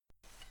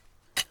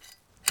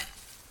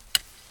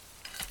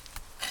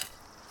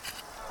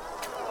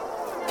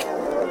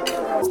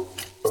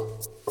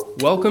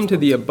Welcome to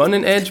the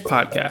Abundant Edge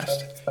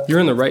podcast. You're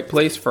in the right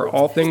place for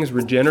all things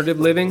regenerative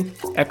living,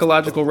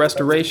 ecological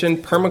restoration,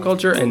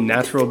 permaculture, and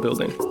natural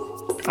building.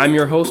 I'm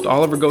your host,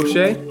 Oliver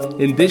Gaucher.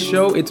 In this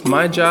show, it's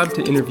my job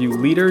to interview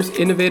leaders,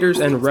 innovators,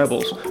 and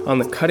rebels on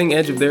the cutting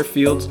edge of their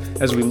fields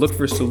as we look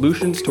for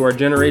solutions to our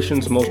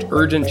generation's most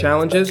urgent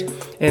challenges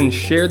and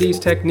share these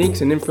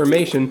techniques and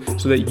information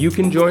so that you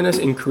can join us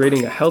in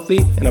creating a healthy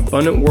and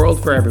abundant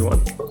world for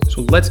everyone.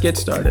 So let's get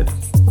started.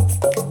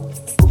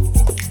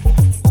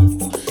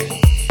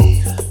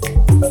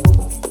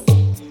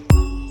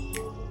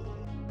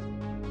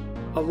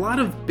 A lot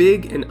of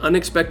big and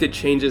unexpected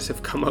changes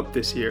have come up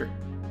this year.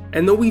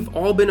 And though we've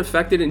all been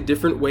affected in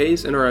different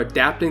ways and are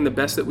adapting the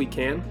best that we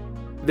can,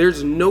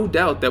 there's no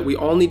doubt that we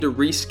all need to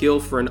reskill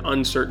for an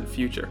uncertain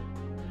future.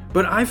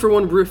 But I, for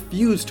one,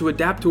 refuse to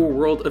adapt to a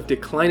world of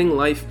declining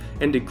life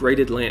and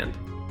degraded land.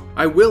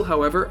 I will,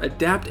 however,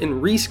 adapt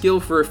and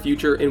reskill for a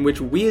future in which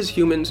we as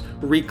humans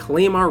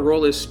reclaim our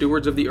role as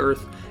stewards of the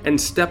earth and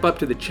step up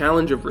to the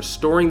challenge of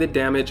restoring the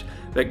damage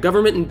that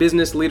government and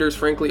business leaders,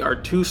 frankly, are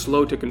too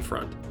slow to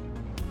confront.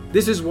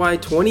 This is why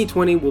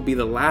 2020 will be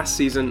the last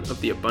season of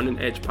the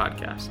Abundant Edge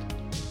podcast.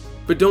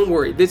 But don't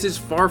worry, this is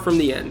far from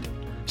the end.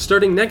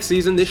 Starting next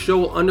season, this show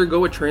will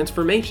undergo a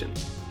transformation.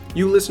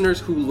 You listeners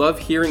who love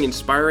hearing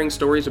inspiring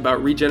stories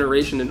about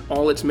regeneration in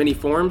all its many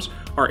forms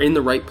are in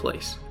the right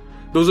place.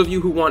 Those of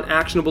you who want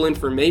actionable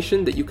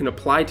information that you can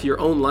apply to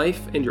your own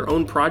life and your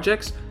own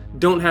projects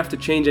don't have to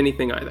change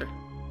anything either.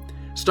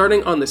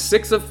 Starting on the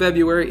 6th of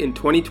February in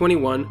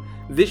 2021,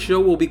 this show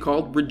will be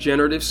called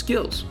Regenerative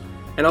Skills.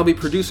 And I'll be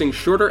producing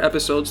shorter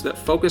episodes that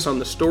focus on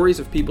the stories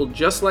of people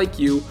just like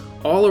you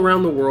all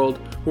around the world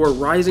who are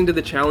rising to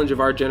the challenge of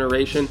our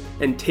generation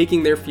and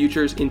taking their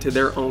futures into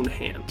their own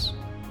hands.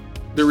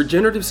 The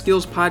Regenerative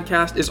Skills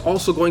podcast is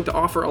also going to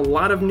offer a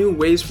lot of new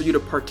ways for you to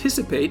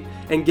participate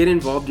and get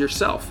involved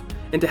yourself,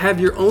 and to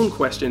have your own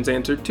questions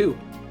answered too.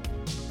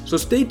 So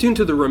stay tuned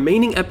to the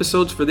remaining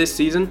episodes for this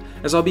season,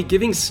 as I'll be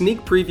giving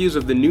sneak previews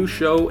of the new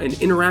show and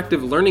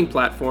interactive learning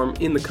platform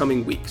in the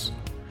coming weeks.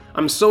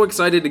 I'm so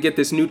excited to get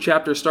this new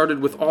chapter started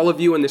with all of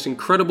you and this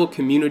incredible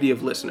community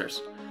of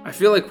listeners. I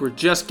feel like we're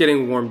just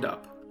getting warmed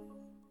up.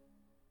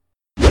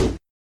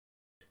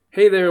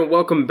 Hey there and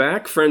welcome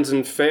back, friends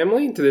and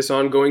family, to this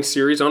ongoing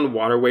series on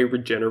waterway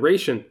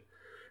regeneration.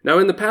 Now,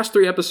 in the past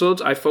 3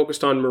 episodes, I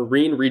focused on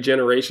marine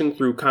regeneration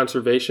through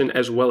conservation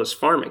as well as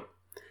farming.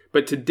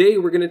 But today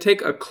we're going to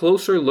take a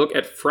closer look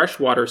at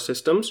freshwater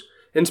systems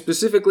and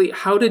specifically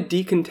how to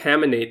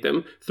decontaminate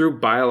them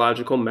through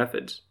biological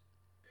methods.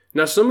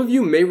 Now, some of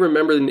you may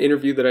remember an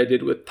interview that I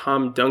did with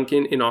Tom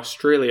Duncan in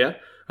Australia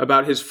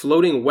about his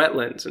floating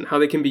wetlands and how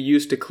they can be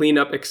used to clean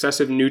up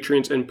excessive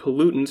nutrients and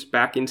pollutants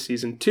back in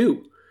Season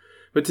 2.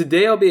 But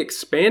today I'll be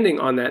expanding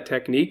on that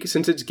technique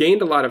since it's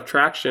gained a lot of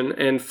traction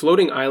and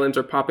floating islands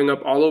are popping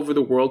up all over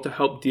the world to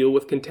help deal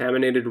with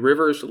contaminated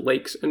rivers,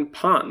 lakes, and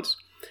ponds.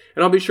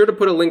 And I'll be sure to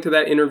put a link to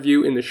that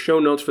interview in the show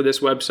notes for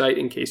this website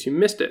in case you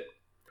missed it.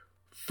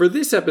 For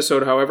this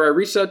episode, however, I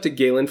reached out to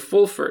Galen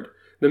Fulford,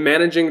 the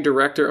managing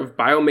director of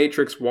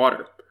Biomatrix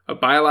Water, a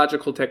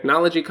biological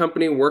technology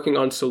company working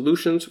on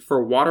solutions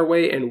for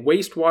waterway and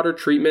wastewater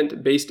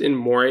treatment based in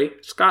Moray,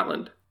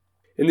 Scotland.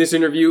 In this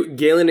interview,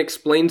 Galen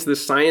explains the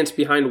science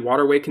behind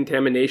waterway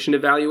contamination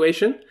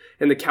evaluation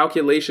and the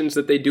calculations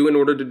that they do in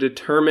order to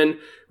determine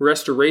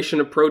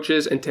restoration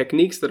approaches and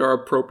techniques that are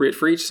appropriate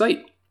for each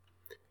site.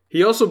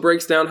 He also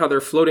breaks down how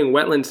their floating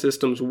wetland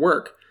systems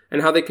work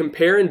and how they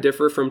compare and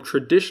differ from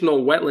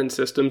traditional wetland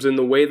systems in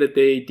the way that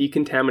they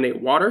decontaminate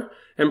water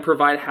and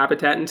provide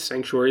habitat and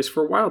sanctuaries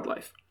for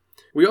wildlife.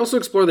 We also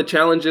explore the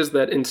challenges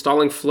that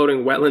installing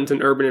floating wetlands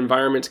in urban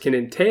environments can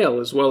entail,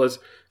 as well as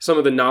some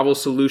of the novel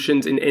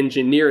solutions in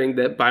engineering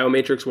that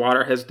Biomatrix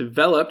Water has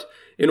developed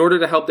in order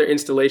to help their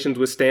installations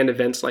withstand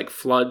events like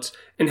floods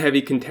and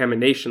heavy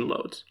contamination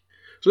loads.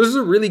 So this is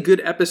a really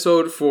good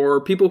episode for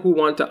people who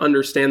want to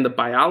understand the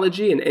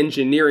biology and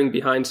engineering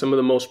behind some of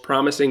the most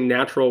promising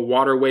natural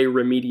waterway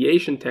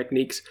remediation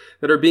techniques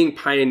that are being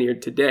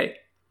pioneered today.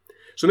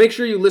 So make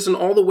sure you listen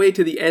all the way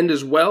to the end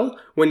as well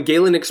when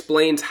Galen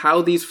explains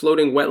how these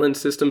floating wetland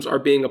systems are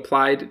being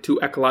applied to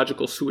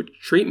ecological sewage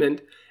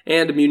treatment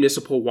and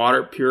municipal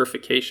water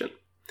purification.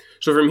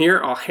 So from here,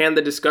 I'll hand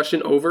the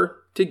discussion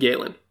over to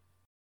Galen.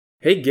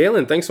 Hey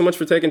Galen, thanks so much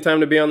for taking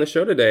time to be on the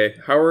show today.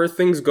 How are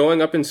things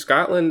going up in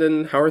Scotland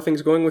and how are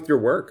things going with your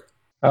work?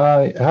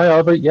 Hi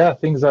Albert. Yeah,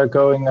 things are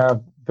going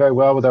very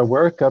well with our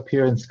work up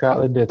here in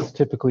Scotland. It's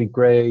typically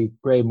gray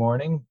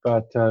morning,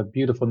 but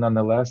beautiful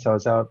nonetheless. I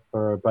was out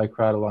for a bike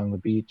ride along the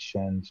beach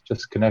and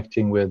just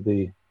connecting with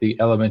the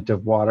element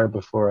of water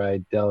before I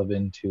delve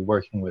into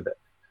working with it.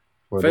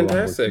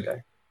 Fantastic.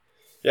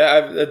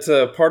 Yeah, it's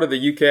a part of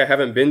the UK I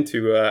haven't been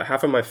to.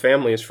 Half of my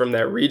family is from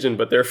that region,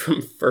 but they're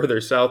from further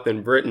south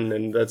in Britain,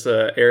 and that's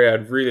an area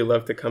I'd really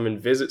love to come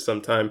and visit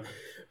sometime.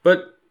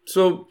 But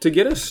so to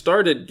get us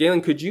started,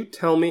 Galen, could you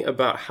tell me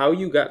about how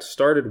you got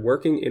started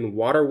working in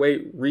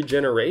waterway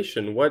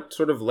regeneration? What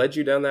sort of led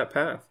you down that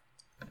path?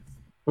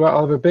 Well,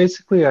 Oliver,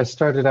 basically I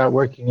started out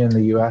working in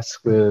the US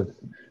with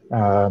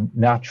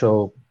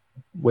natural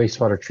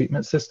wastewater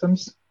treatment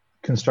systems,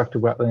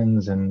 constructed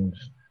wetlands and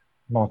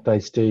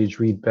multi-stage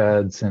reed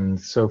beds and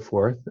so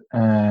forth.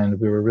 And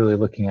we were really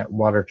looking at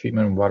water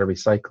treatment and water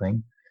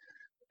recycling.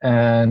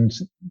 And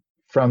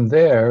from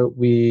there,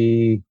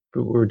 we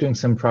were doing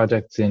some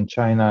projects in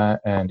China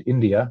and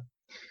India.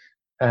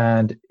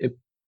 And it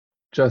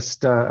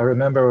just, I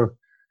remember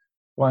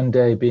one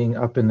day being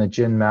up in the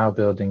Jin Mao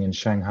building in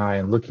Shanghai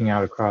and looking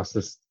out across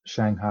this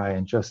Shanghai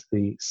and just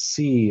the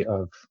sea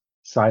of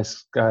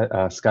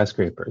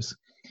skyscrapers.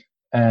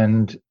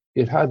 And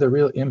it had the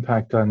real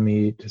impact on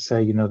me to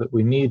say, that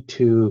we need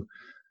to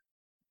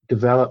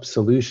develop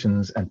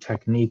solutions and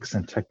techniques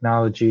and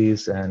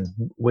technologies and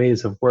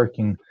ways of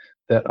working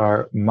that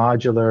are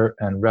modular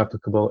and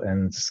replicable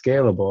and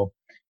scalable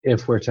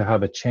if we're to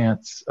have a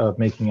chance of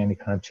making any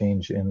kind of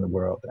change in the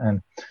world.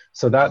 And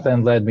so that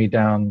then led me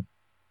down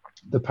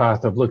the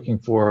path of looking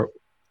for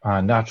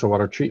natural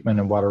water treatment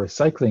and water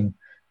recycling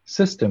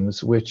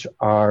systems which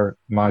are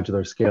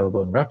modular,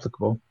 scalable, and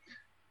replicable.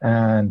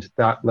 And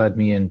that led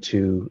me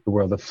into the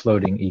world of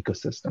floating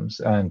ecosystems.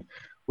 And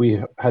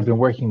we had been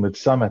working with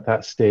some at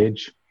that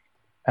stage,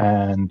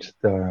 and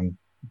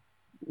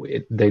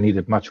they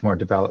needed much more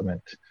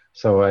development.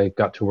 So I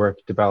got to work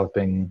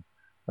developing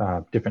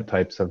different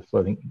types of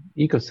floating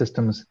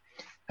ecosystems.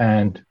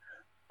 And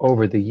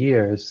over the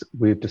years,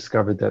 we've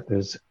discovered that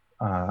there's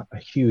a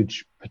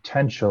huge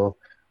potential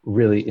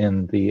really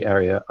in the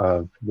area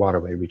of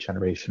waterway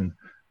regeneration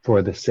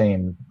for the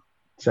same,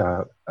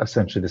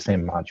 essentially the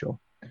same module,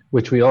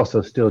 which we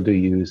also still do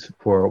use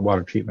for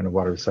water treatment and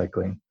water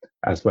recycling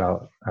as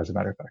well, as a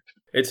matter of fact.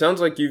 It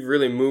sounds like you've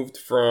really moved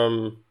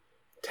from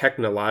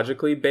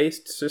technologically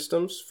based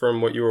systems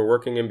from what you were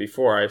working in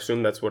before. I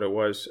assume that's what it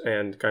was,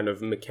 and kind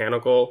of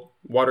mechanical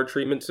water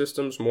treatment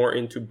systems more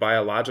into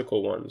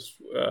biological ones.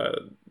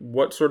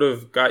 What sort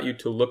of got you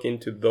to look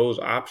into those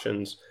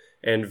options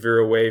and veer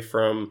away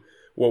from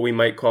what we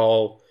might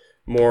call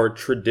more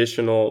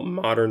traditional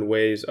modern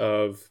ways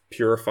of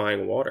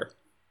purifying water?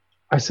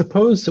 I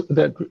suppose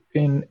that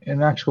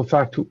in actual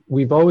fact,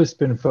 we've always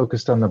been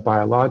focused on the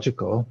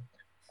biological,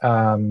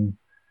 um,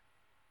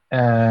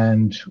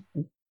 and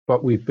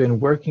but we've been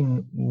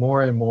working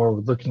more and more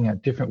looking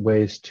at different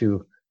ways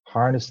to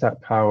harness that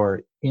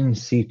power in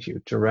situ,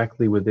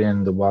 directly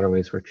within the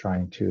waterways we're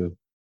trying to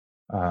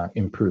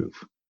improve.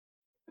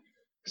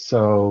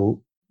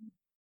 So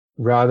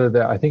rather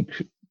than, I think,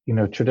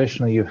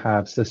 traditionally you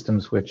have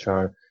systems which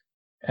are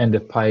end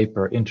of pipe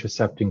or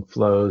intercepting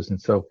flows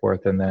and so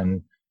forth, and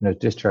then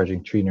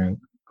discharging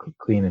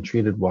clean and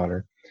treated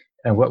water.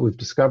 And what we've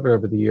discovered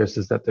over the years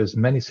is that there's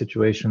many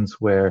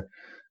situations where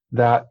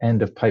that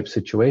end of pipe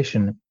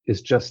situation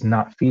is just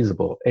not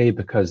feasible. A,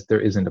 because there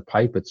isn't a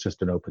pipe, it's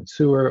just an open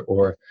sewer,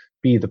 or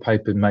B, the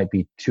pipe might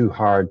be too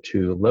hard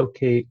to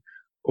locate,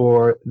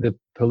 or the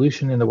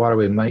pollution in the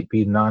waterway might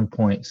be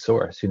non-point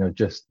source,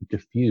 just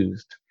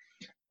diffused.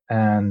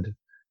 And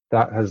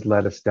that has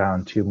led us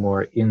down to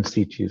more in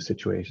situ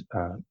situation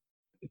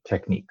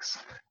techniques.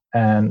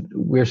 And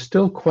we're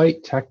still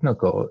quite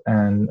technical,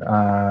 and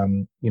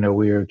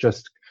we're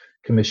just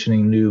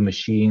commissioning new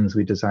machines.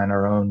 We design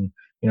our own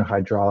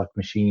hydraulic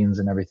machines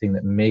and everything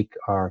that make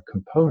our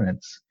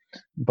components.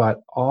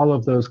 But all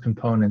of those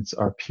components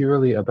are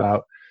purely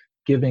about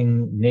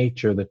giving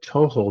nature the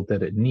toehold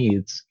that it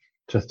needs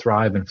to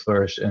thrive and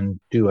flourish and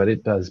do what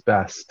it does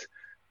best,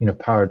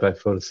 powered by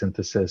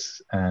photosynthesis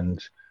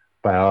and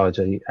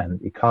biology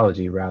and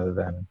ecology rather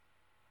than,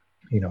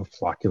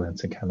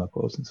 flocculants and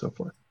chemicals and so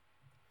forth.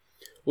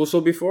 Well,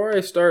 so before I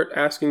start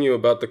asking you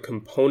about the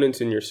components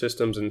in your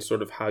systems and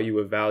sort of how you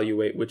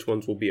evaluate which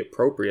ones will be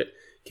appropriate,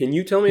 can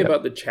you tell me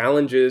about the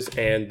challenges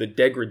and the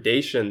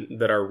degradation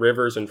that our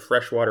rivers and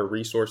freshwater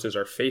resources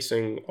are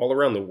facing all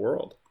around the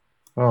world?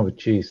 Oh,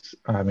 geez.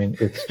 I mean,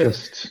 it's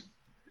just,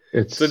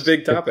 It's a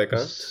big topic,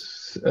 huh?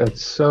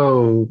 It's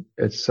so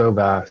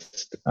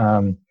vast.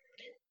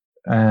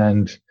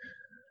 And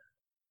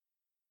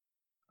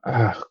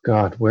oh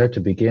God, where to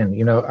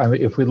begin? I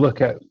mean, if we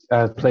look at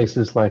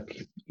places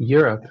like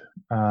Europe,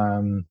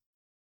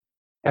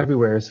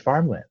 everywhere is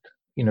farmland.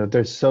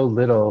 There's so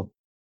little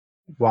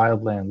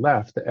wildland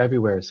left that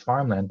everywhere is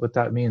farmland. What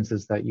that means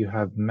is that you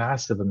have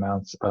massive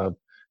amounts of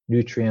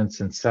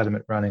nutrients and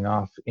sediment running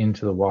off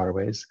into the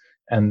waterways.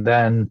 And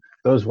then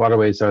those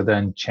waterways are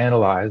then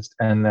channelized,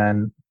 and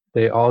then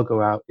they all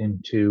go out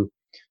into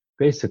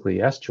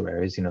basically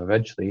estuaries,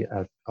 eventually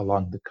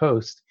along the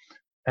coast.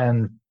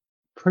 And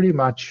pretty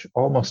much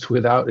almost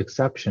without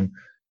exception,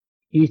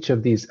 each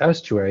of these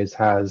estuaries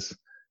has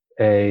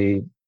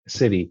a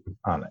city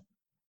on it,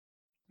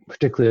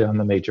 particularly on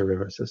the major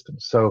river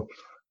systems. So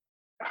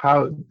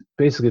how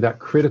basically that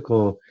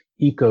critical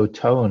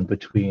ecotone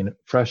between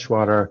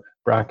freshwater,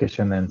 brackish,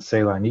 and then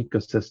saline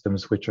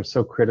ecosystems, which are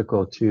so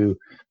critical to,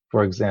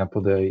 for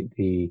example,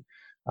 the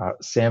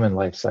salmon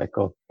life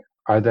cycle,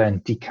 are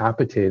then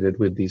decapitated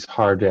with these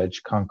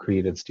hard-edged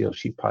concrete and steel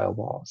sheet pile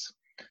walls.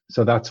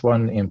 So that's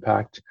one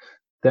impact.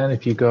 Then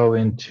if you go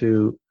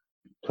into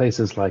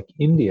places like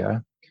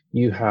India,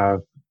 you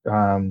have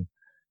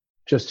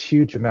just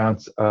huge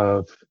amounts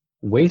of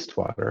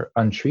wastewater,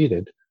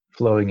 untreated,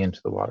 flowing into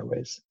the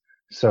waterways.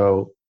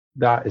 So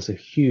that is a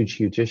huge,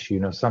 huge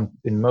issue.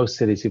 In most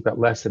cities, you've got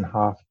less than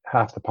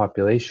half the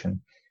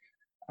population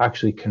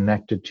actually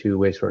connected to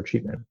wastewater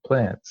treatment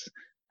plants.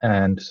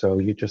 And so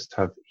you just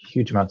have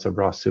huge amounts of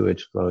raw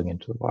sewage flowing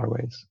into the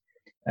waterways.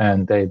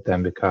 And they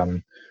then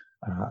become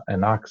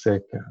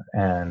anoxic,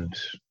 and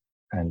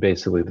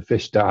basically the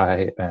fish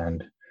die,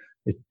 and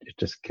it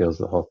just kills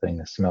the whole thing.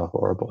 They smell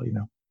horrible.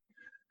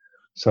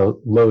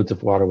 So loads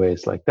of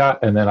waterways like that.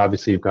 And then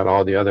obviously you've got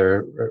all the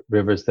other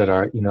rivers that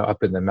are,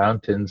 up in the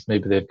mountains.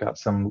 Maybe they've got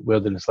some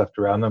wilderness left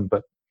around them,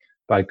 but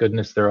by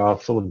goodness, they're all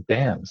full of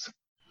dams.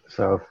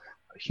 So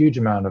a huge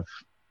amount of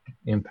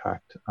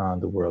impact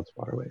on the world's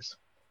waterways.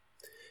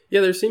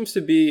 Yeah, there seems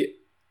to be,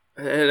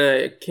 and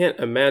I can't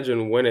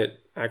imagine when it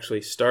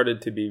actually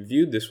started to be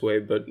viewed this way,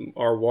 but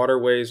our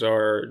waterways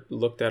are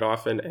looked at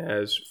often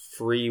as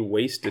free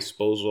waste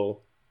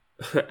disposal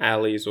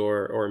alleys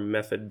or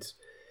methods.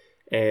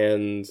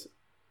 And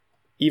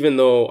even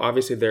though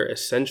obviously they're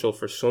essential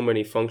for so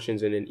many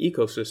functions in an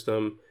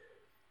ecosystem,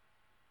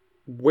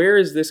 where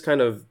is this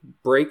kind of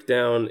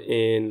breakdown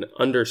in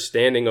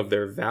understanding of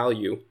their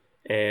value?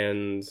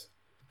 And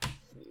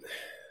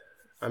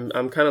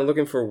I'm kind of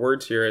looking for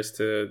words here as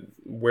to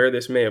where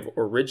this may have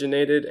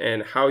originated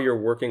and how you're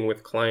working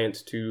with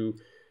clients to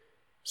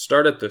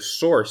start at the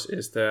source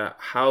as to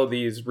how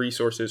these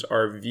resources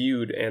are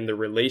viewed and the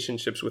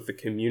relationships with the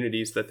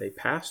communities that they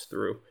pass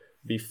through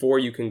before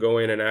you can go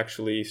in and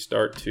actually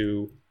start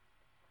to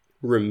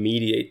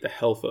remediate the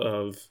health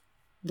of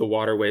the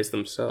waterways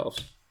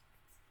themselves.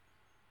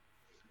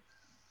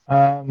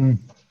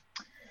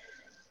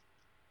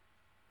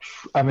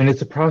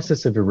 It's a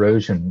process of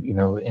erosion,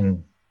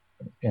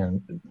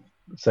 in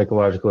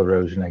psychological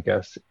erosion, I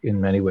guess, in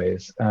many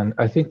ways. And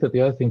I think that the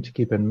other thing to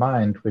keep in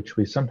mind, which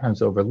we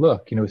sometimes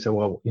overlook, we say,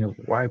 well,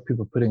 why are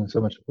people putting so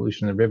much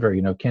pollution in the river?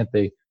 Can't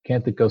they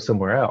go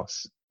somewhere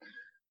else?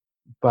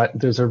 But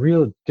there's a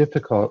real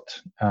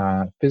difficult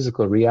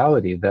physical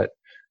reality that,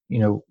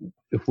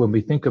 if when we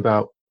think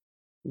about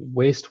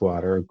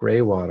wastewater,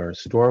 gray water,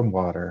 storm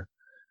water,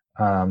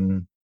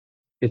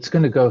 it's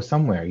going to go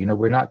somewhere.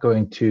 We're not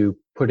going to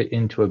put it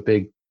into a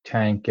big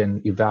tank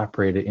and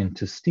evaporate it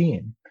into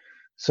steam.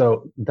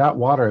 So that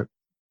water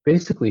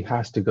basically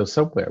has to go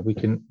somewhere. We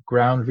can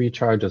ground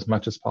recharge as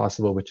much as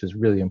possible, which is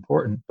really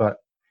important, but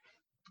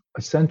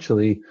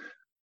essentially,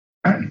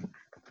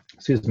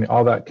 excuse me,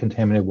 all that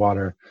contaminated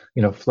water,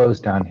 flows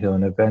downhill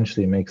and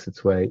eventually makes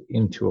its way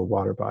into a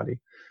water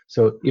body.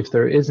 So if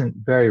there isn't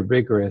very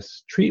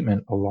rigorous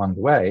treatment along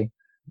the way,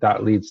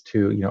 that leads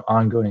to,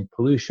 ongoing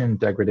pollution,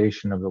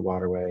 degradation of the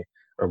waterway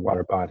or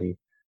water body.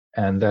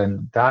 And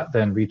then that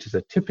then reaches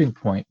a tipping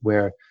point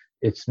where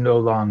it's no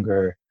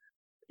longer,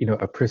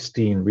 a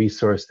pristine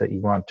resource that you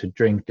want to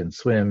drink and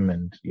swim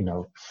and,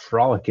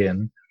 frolic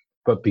in,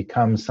 but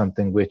becomes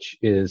something which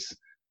is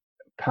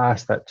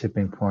past that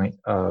tipping point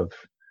of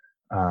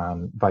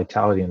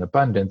vitality and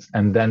abundance,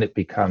 and then it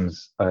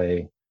becomes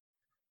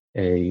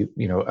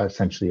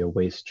essentially a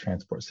waste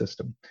transport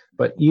system.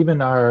 But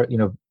even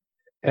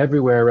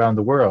everywhere around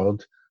the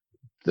world,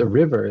 the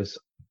rivers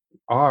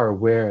are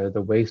where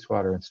the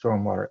wastewater and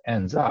stormwater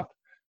ends up.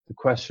 The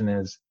question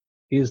is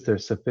there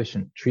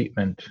sufficient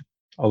treatment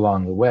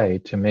along the way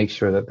to make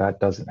sure that that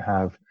doesn't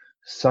have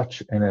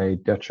such a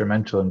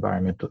detrimental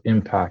environmental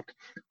impact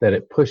that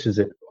it pushes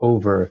it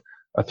over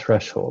a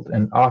threshold?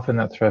 And often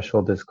that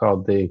threshold is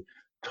called the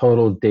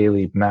total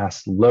daily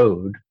mass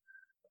load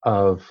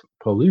of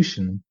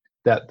pollution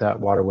that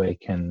waterway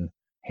can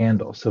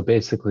handle. So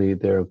basically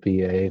there will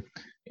be a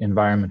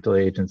environmental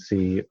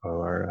agency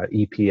or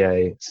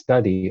EPA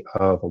study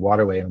of a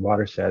waterway and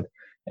watershed,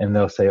 and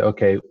they'll say,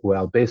 okay,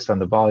 well, based on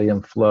the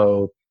volume,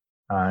 flow,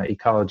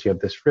 ecology of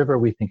this river,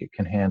 we think it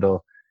can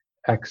handle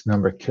X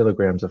number of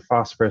kilograms of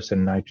phosphorus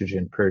and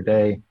nitrogen per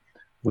day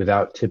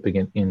without tipping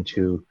it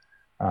into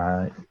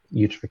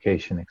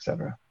eutrophication,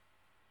 etc.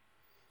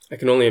 I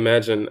can only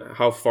imagine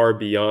how far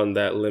beyond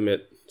that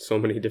limit so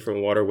many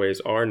different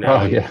waterways are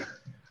now. Oh, yeah.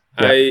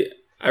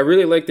 I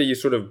really like that you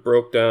sort of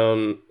broke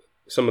down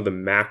some of the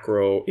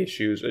macro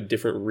issues of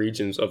different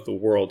regions of the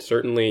world.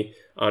 Certainly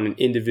on an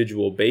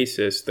individual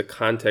basis, the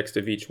context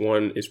of each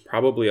one is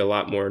probably a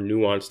lot more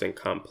nuanced and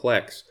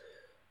complex.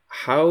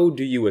 How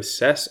do you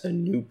assess a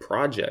new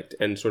project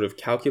and sort of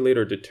calculate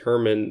or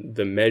determine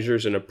the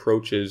measures and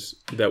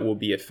approaches that will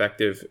be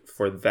effective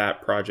for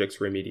that project's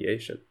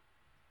remediation?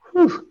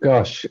 Whew,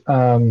 gosh.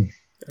 I'd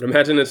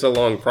imagine it's a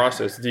long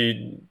process.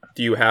 Do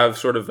you have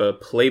sort of a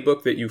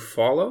playbook that you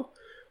follow?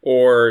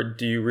 Or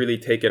do you really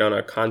take it on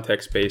a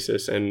context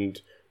basis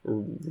and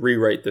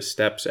rewrite the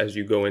steps as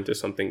you go into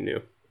something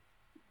new?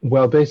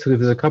 Well, basically,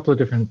 there's a couple of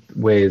different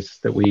ways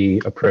that we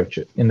approach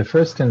it. In the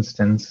first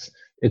instance,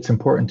 it's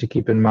important to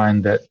keep in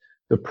mind that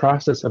the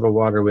process of a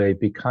waterway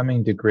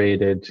becoming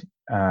degraded,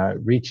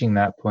 reaching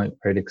that point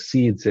where it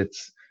exceeds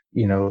its,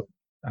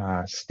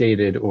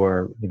 stated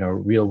or,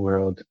 real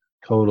world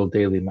total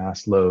daily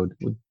mass load,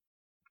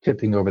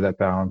 tipping over that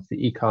balance,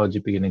 the ecology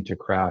beginning to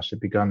crash, it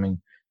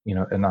becoming,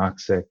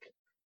 anoxic,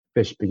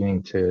 fish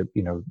beginning to,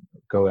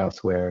 go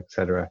elsewhere,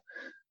 etc.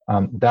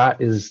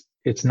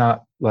 It's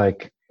not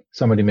like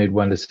somebody made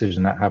one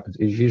decision that happens.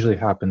 It usually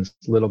happens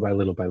little by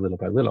little by little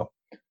by little,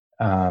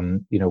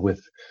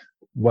 with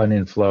one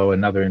inflow,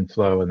 another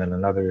inflow, and then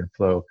another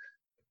inflow,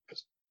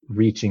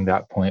 reaching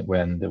that point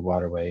when the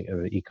waterway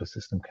or the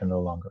ecosystem can no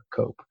longer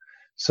cope.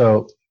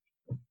 So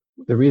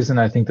the reason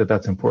I think that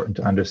that's important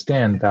to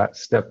understand that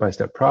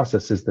step-by-step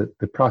process is that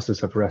the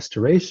process of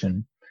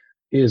restoration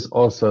is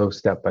also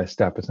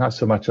step-by-step. It's not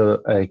so much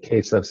a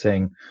case of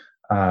saying,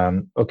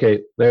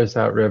 okay, there's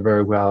that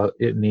river. Well,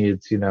 it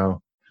needs, 2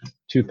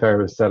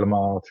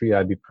 paracetamol, 3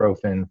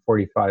 ibuprofen,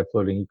 45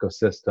 floating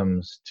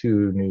ecosystems,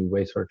 2 new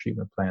wastewater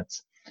treatment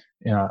plants.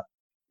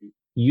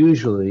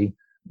 Usually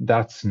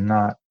that's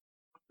not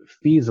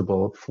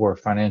feasible for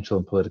financial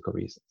and political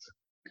reasons.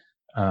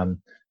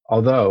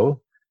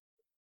 Although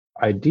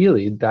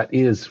ideally that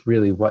is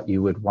really what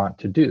you would want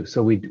to do.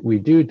 So we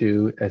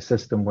do a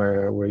system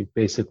where we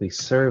basically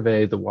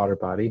survey the water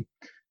body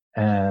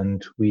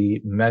and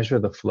we measure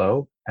the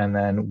flow, and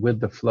then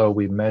with the flow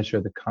we measure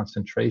the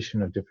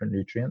concentration of different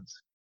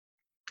nutrients.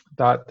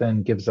 That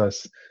then gives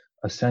us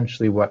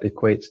essentially what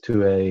equates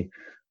to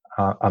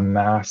a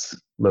mass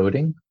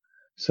loading.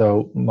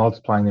 So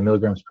multiplying the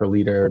milligrams per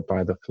liter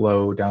by the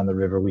flow down the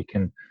river, we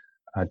can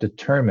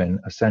determine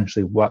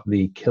essentially what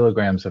the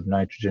kilograms of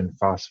nitrogen,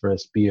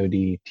 phosphorus,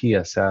 BOD,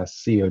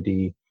 TSS,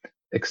 COD,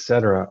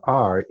 etc.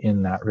 are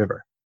in that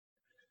river.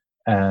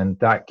 And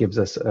that gives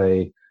us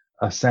a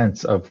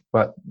sense of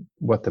what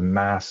the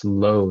mass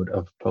load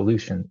of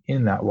pollution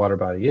in that water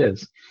body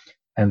is.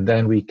 And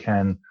then we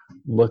can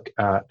look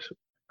at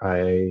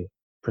a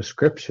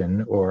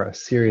prescription or a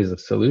series of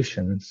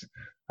solutions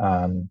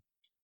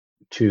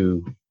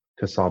to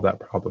solve that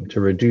problem, to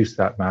reduce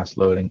that mass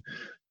loading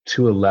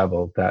to a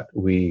level that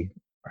we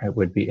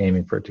would be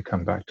aiming for it to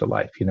come back to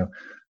life.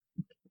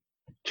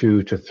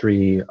 2 to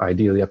 3,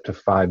 ideally up to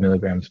 5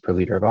 milligrams per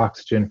liter of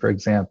oxygen, for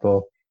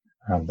example,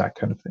 that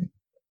kind of thing.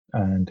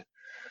 And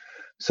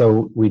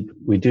so we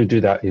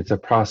do that. It's a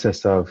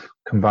process of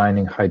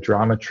combining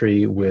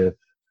hydrometry with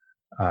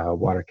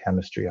water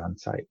chemistry on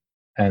site.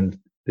 And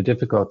the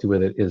difficulty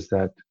with it is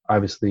that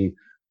obviously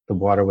the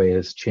waterway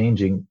is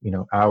changing,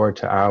 hour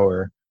to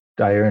hour,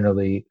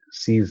 diurnally,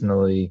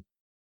 seasonally,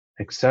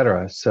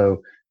 etc.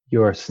 So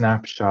your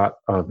snapshot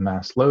of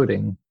mass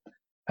loading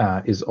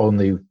is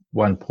only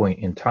one point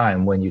in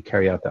time when you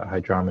carry out that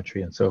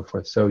hydrometry and so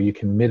forth. So you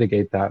can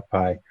mitigate that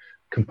by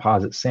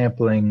composite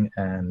sampling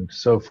and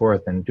so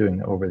forth and doing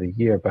it over the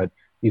year, but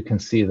you can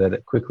see that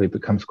it quickly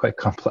becomes quite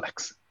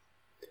complex.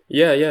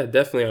 Yeah,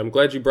 definitely. I'm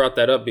glad you brought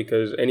that up,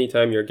 because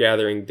anytime you're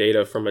gathering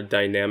data from a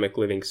dynamic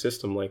living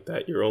system like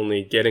that, you're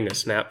only getting a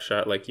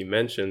snapshot like you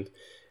mentioned.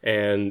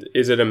 And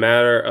is it a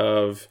matter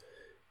of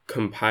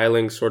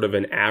compiling sort of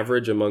an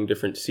average among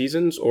different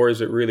seasons, or is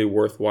it really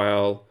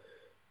worthwhile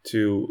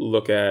to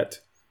look at,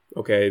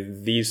 okay,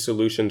 these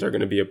solutions are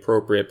going to be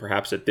appropriate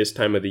perhaps at this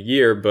time of the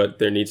year, but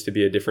there needs to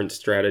be a different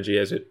strategy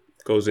as it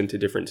goes into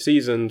different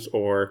seasons?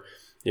 Or,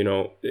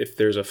 if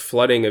there's a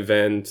flooding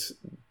event,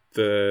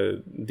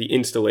 the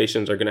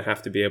installations are going to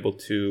have to be able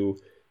to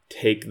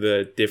take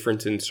the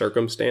difference in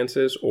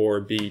circumstances or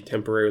be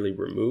temporarily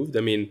removed.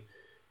 I mean,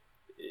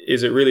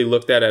 is it really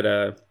looked at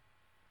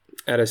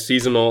a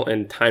seasonal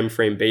and time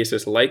frame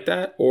basis like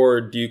that? Or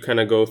do you kind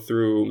of go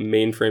through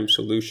mainframe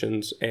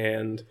solutions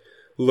and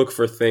look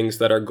for things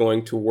that are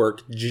going to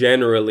work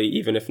generally,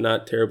 even if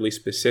not terribly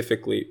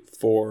specifically,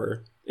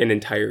 for an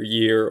entire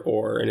year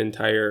or an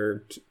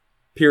entire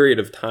period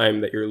of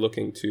time that you're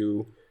looking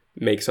to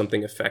make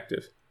something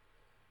effective?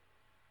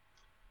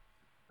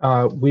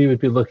 We would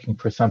be looking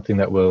for something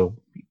that will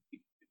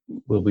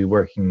be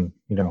working,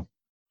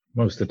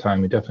 most of the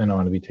time. We definitely don't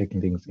want to be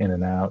taking things in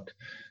and out.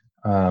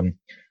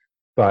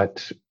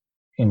 But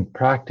in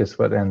practice,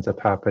 what ends up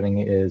happening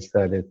is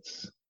that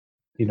it's,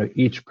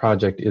 each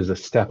project is a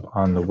step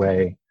on the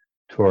way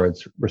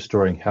towards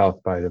restoring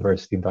health,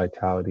 biodiversity, and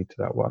vitality to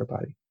that water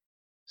body.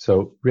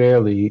 So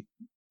rarely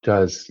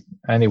does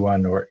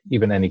anyone or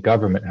even any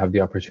government have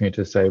the opportunity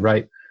to say,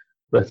 right,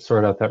 let's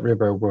sort out that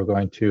river. We're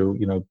going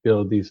to,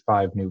 build these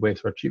 5 new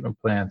wastewater treatment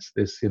plants,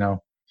 this,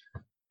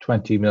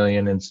 20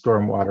 million in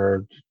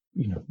stormwater,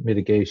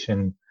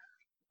 mitigation,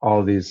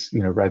 all these,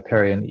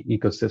 riparian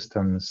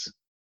ecosystems.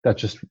 That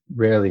just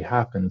rarely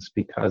happens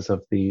because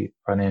of the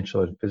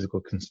financial and physical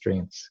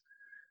constraints.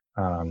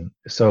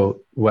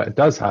 So what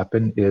does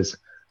happen is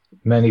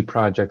many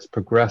projects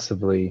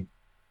progressively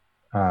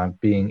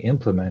being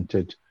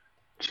implemented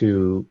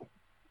to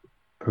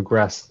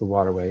progress the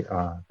waterway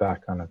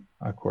back on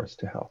a course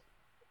to health.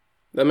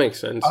 That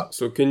makes sense.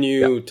 So can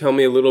you tell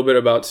me a little bit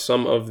about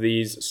some of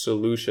these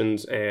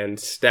solutions and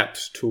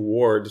steps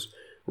towards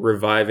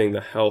reviving the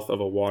health of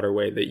a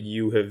waterway that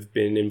you have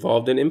been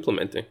involved in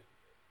implementing?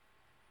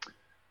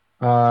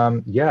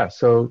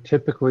 So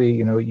typically,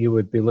 you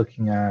would be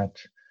looking at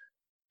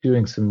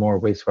doing some more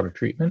wastewater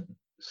treatment.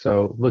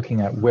 So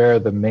looking at where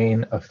the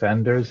main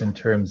offenders in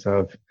terms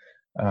of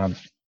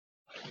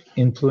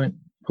influent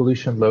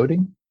pollution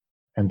loading,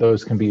 and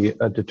those can be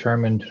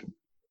determined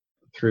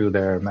through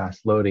their mass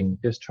loading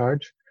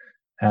discharge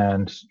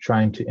and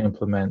trying to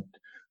implement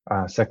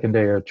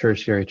secondary or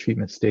tertiary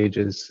treatment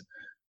stages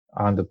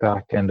on the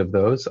back end of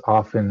those,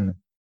 often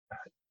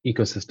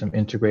ecosystem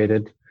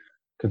integrated,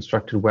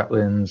 constructed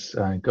wetlands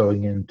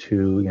going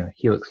into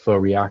helix flow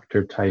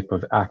reactor type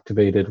of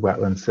activated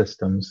wetland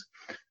systems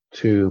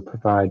to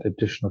provide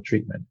additional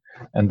treatment.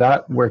 And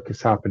that work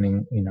is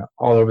happening,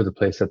 all over the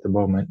place at the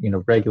moment.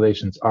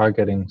 Regulations are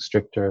getting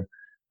stricter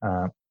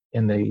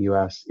in the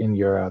US, in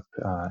Europe,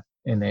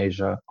 in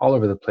Asia, all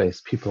over the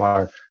place. People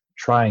are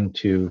trying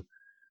to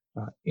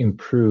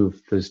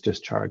improve those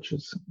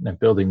discharges and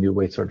building new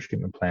wastewater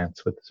treatment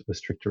plants with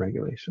stricter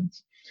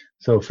regulations.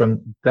 So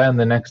from then,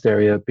 the next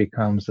area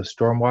becomes the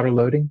stormwater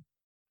loading.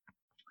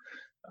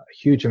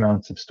 Huge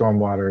amounts of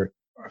stormwater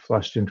are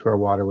flushed into our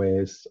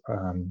waterways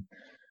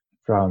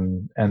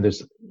and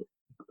there's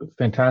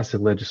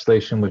fantastic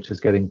legislation which is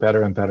getting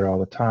better and better all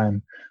the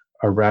time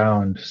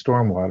around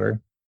stormwater,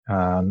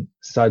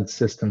 SUD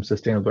systems,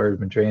 sustainable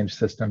urban drainage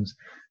systems,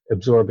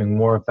 absorbing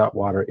more of that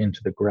water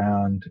into the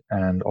ground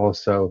and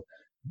also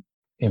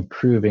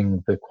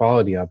improving the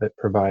quality of it,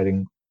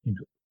 providing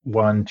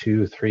 1,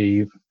 2,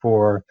 3,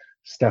 4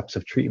 steps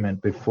of treatment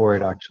before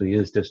it actually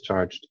is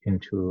discharged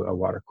into a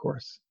water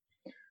course.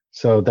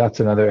 So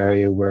that's another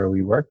area where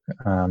we work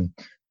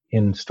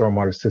in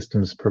stormwater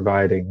systems,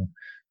 providing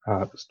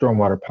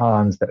stormwater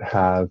ponds that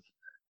have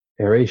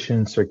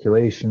aeration,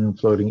 circulation,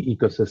 floating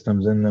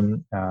ecosystems in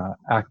them,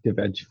 active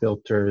edge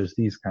filters,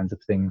 these kinds of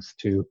things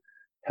to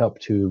help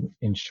to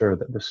ensure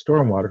that the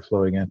stormwater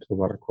flowing into the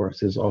water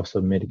course is also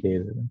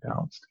mitigated and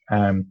balanced.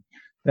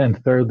 Then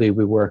thirdly,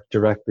 we work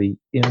directly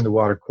in the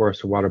water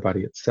course or water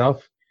body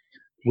itself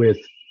with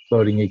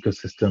floating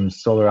ecosystems,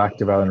 solar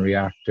active island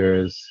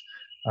reactors,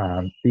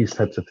 these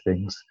types of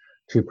things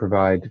to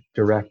provide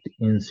direct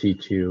in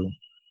situ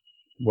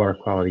water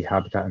quality,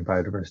 habitat, and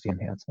biodiversity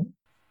enhancement.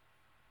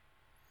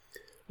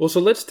 Well, so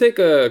let's take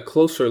a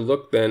closer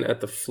look then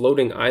at the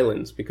floating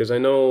islands, because I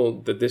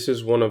know that this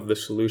is one of the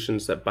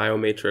solutions that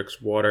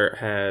Biomatrix Water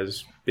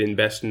has been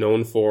best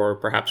known for,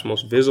 perhaps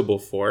most visible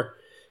for.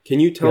 Can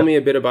you tell me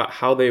a bit about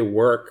how they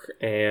work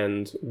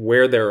and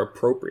where they're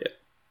appropriate?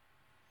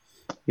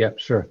 Yeah,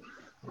 sure.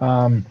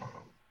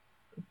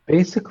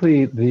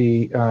 Basically,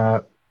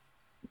 the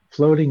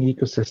floating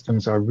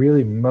ecosystems are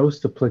really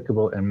most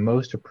applicable and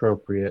most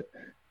appropriate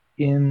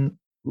in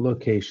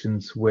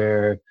locations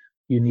where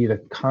you need a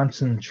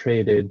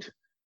concentrated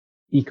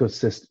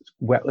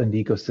wetland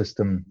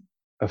ecosystem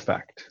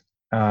effect.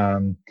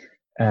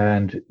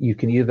 And you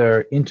can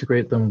either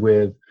integrate them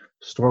with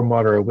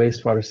stormwater or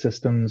wastewater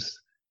systems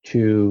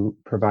to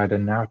provide a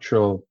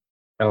natural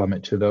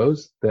element to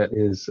those that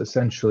is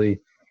essentially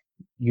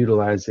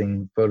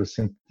utilizing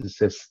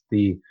photosynthesis,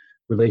 the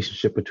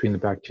relationship between the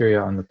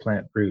bacteria on the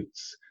plant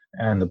roots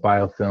and the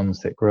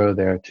biofilms that grow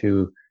there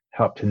to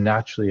help to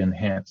naturally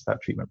enhance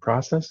that treatment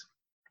process.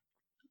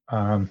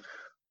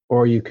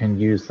 Or you can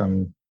use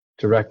them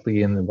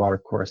directly in the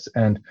watercourse.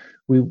 And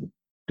we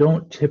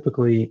don't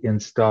typically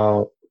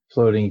install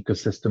floating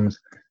ecosystems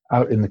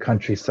out in the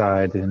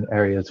countryside in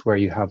areas where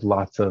you have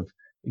lots of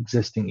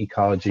existing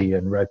ecology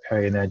and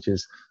riparian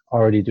edges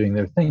already doing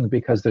their thing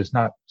because there's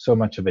not so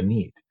much of a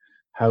need.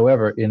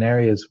 However, in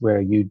areas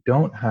where you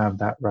don't have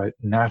that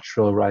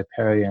natural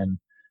riparian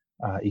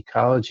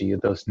ecology,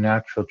 those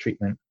natural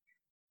treatment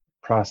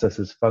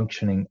processes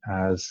functioning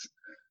as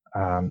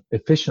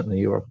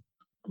efficiently, or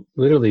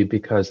literally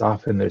because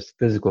often there's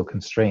physical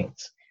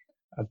constraints,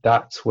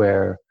 that's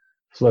where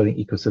floating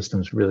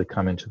ecosystems really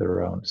come into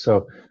their own.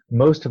 So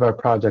most of our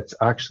projects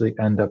actually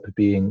end up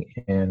being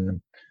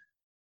in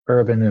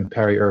urban and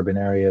peri-urban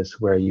areas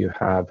where you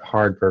have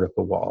hard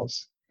vertical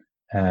walls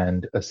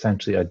and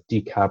essentially a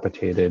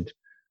decapitated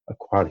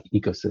aquatic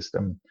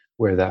ecosystem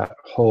where that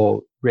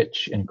whole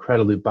rich,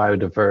 incredibly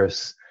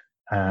biodiverse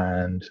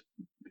and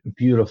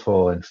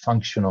beautiful and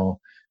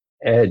functional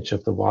edge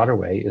of the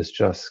waterway is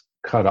just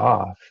cut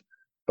off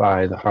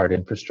by the hard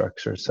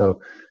infrastructure. So,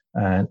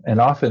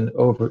 and often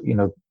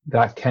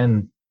that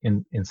can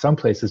in some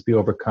places be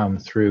overcome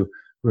through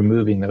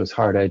removing those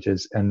hard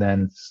edges and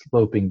then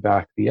sloping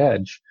back the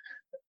edge.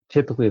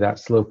 Typically that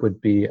slope would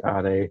be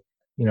at a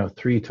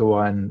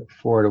 3-to-1,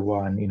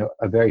 4-to-1,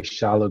 a very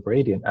shallow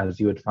gradient as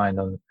you would find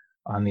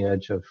on the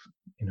edge of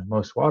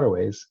most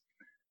waterways.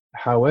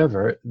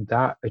 However,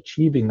 that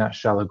achieving that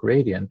shallow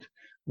gradient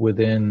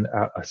within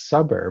a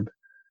suburb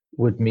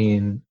would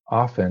mean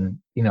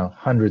often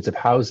hundreds of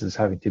houses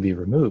having to be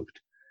removed,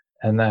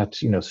 and that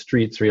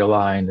streets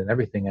realigned and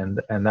everything,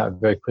 and that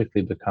very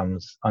quickly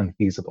becomes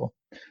unfeasible.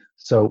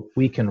 So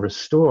we can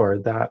restore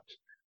that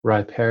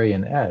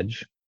riparian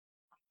edge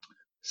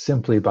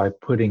simply by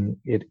putting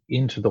it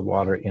into the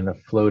water in a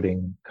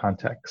floating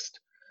context.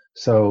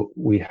 So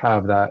we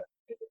have that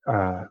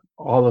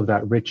all of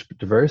that rich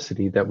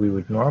diversity that we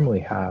would normally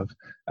have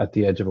at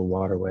the edge of a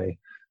waterway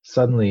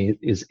suddenly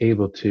is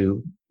able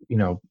to,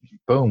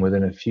 boom,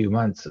 within a few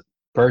months,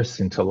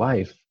 burst into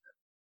life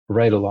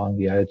right along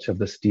the edge of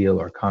the steel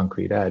or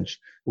concrete edge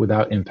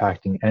without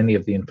impacting any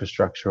of the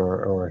infrastructure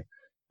or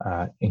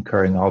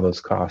incurring all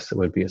those costs that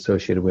would be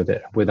associated with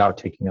it without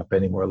taking up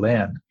any more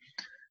land.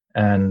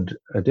 And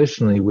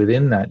additionally,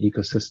 within that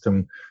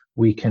ecosystem,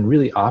 we can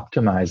really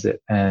optimize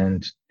it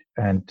and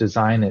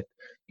design it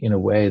in a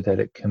way that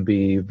it can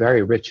be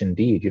very rich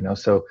indeed.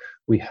 So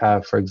we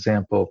have, for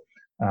example,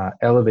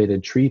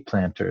 elevated tree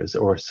planters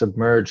or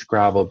submerged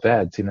gravel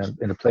beds. In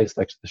a place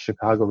like the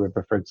Chicago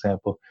River, for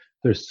example,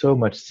 there's so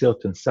much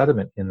silt and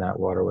sediment in that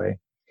waterway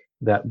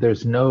that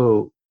there's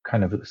no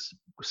kind of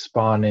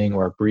spawning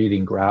or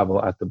breeding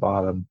gravel at the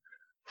bottom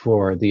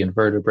for the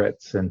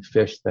invertebrates and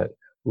fish that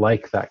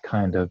like that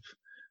kind of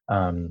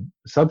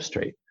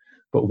substrate.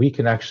 But we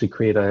can actually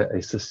create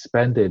a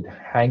suspended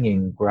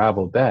hanging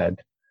gravel bed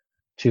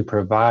to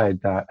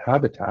provide that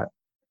habitat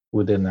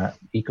within that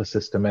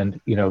ecosystem. And,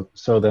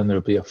 so then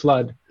there'll be a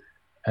flood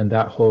and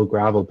that whole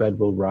gravel bed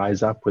will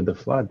rise up with the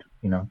flood,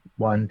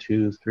 1,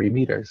 2, 3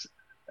 meters,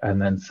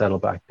 and then settle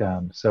back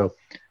down. So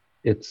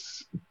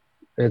it's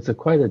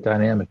quite a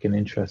dynamic and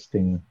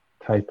interesting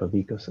type of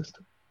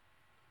ecosystem.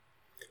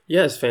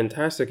 Yes,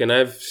 fantastic. And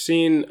I've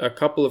seen a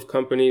couple of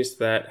companies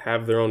that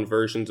have their own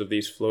versions of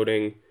these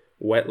floating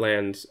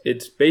wetlands.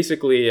 It's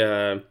basically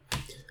a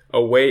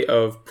way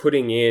of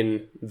putting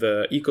in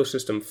the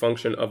ecosystem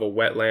function of a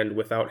wetland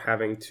without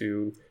having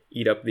to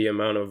eat up the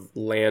amount of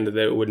land that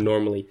it would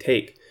normally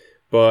take.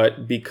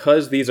 But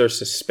because these are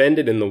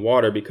suspended in the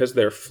water, because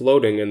they're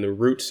floating and the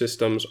root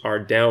systems are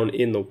down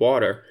in the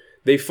water,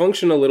 they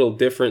function a little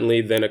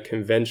differently than a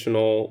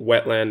conventional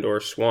wetland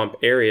or swamp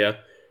area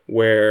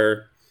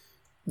where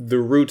the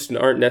roots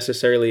aren't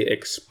necessarily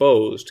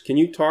exposed. Can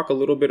you talk a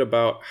little bit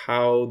about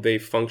how they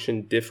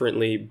function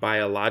differently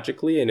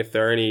biologically and if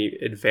there are any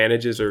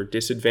advantages or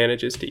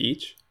disadvantages to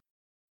each?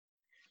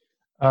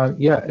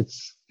 Yeah,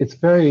 it's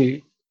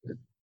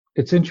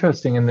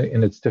interesting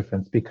in its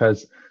difference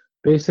because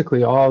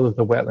basically all of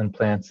the wetland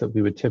plants that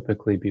we would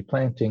typically be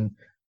planting,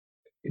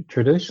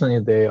 traditionally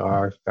they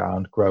are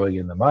found growing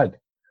in the mud.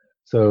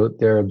 So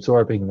they're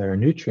absorbing their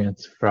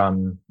nutrients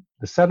from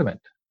the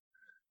sediment.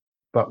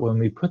 But when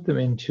we put them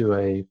into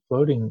a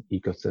floating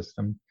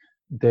ecosystem,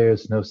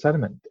 there's no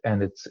sediment,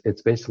 and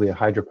it's basically a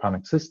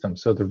hydroponic system.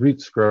 So the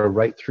roots grow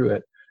right through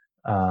it,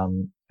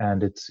 and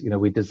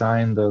we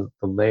design the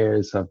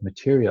layers of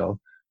material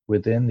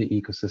within the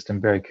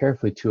ecosystem very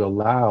carefully to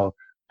allow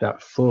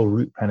that full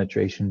root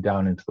penetration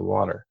down into the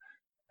water.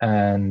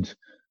 And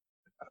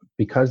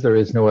because there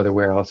is no other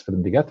where else for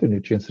them to get their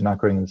nutrients, they're not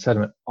growing in the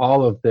sediment.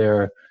 All of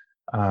their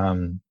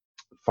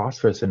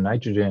phosphorus and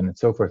nitrogen and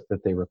so forth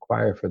that they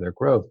require for their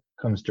growth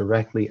comes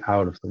directly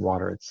out of the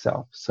water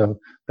itself. So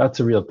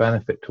that's a real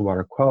benefit to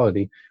water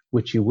quality,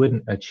 which you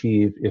wouldn't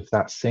achieve if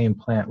that same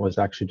plant was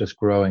actually just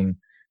growing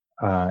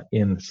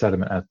in the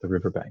sediment at the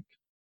riverbank.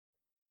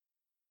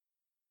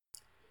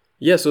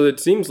 Yeah, so it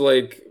seems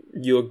like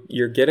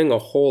you're getting a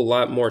whole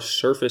lot more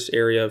surface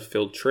area of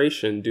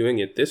filtration doing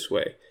it this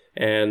way,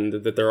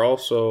 and that there are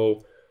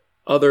also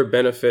other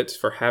benefits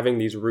for having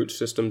these root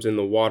systems in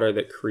the water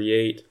that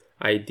create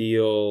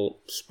ideal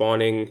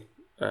spawning,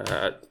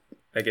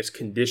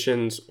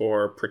 conditions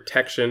or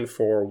protection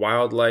for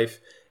wildlife.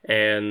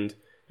 And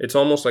it's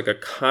almost like a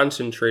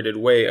concentrated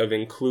way of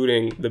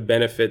including the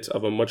benefits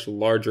of a much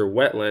larger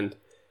wetland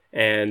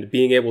and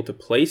being able to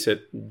place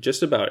it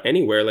just about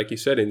anywhere, like you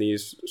said, in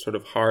these sort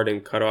of hard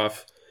and cut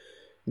off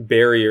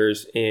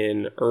barriers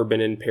in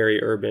urban and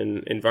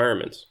peri-urban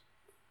environments.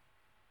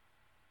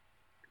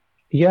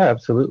 Yeah,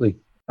 absolutely.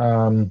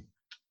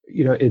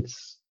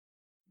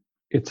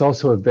 It's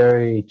also a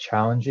very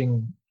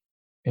challenging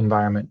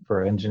environment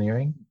for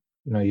engineering.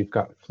 You've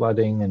got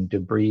flooding and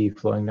debris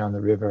flowing down the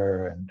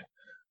river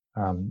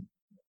and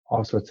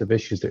all sorts of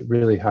issues that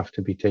really have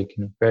to be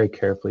taken very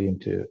carefully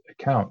into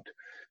account.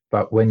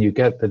 But when you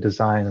get the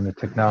design and the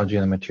technology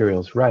and the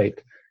materials right,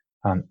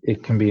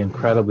 it can be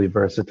incredibly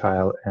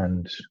versatile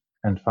and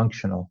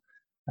functional.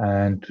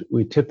 And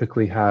we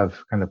typically have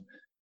kind of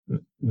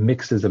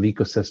mixes of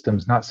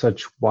ecosystems, not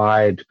such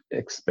wide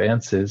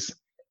expanses,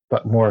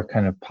 but more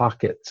kind of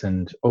pockets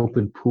and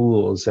open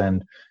pools,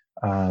 and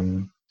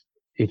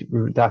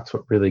that's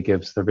what really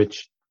gives the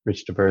rich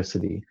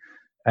diversity.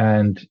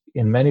 And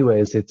in many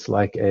ways, it's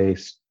like a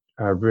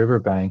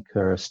riverbank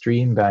or a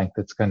stream bank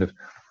that's kind of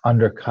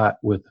undercut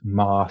with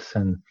moss,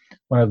 and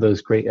one of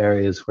those great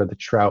areas where the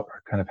trout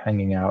are kind of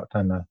hanging out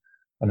on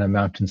a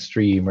mountain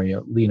stream, where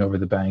you lean over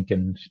the bank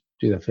and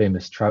do the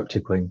famous trout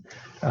tickling.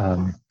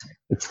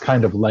 It's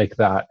kind of like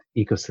that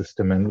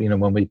ecosystem.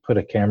 And when we put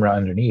a camera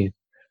underneath,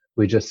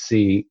 we just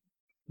see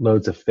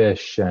loads of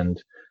fish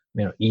and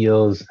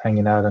eels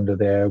hanging out under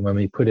there. When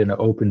we put in an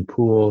open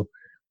pool,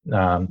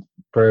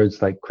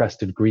 birds like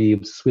crested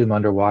grebes swim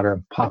underwater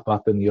and pop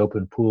up in the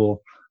open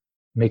pool,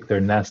 make their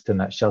nest in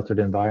that sheltered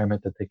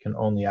environment that they can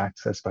only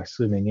access by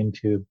swimming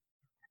into.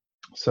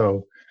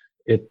 So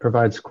it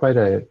provides quite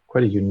a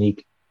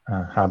unique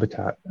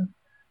habitat,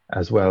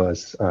 as well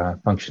as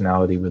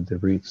functionality with the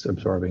roots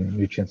absorbing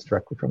nutrients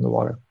directly from the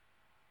water.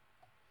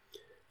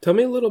 Tell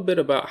me a little bit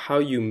about how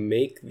you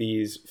make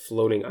these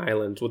floating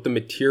islands, what the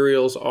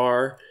materials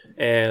are,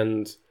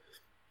 and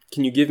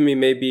Can you give me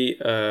maybe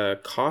a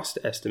cost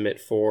estimate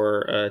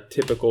for a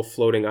typical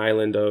floating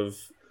island of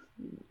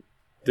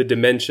the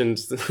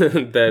dimensions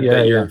that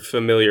Yeah, you're yeah,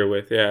 familiar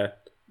with? Yeah.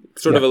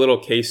 Sort of yeah, a little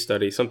case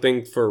study,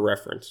 something for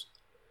reference.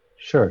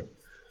 sure.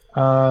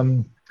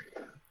 Um,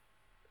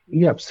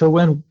 yeah, so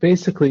when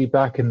basically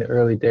back in the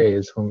early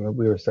days when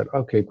we were said,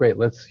 okay, great,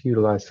 let's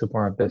utilize some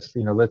more of this,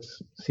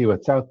 let's see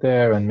what's out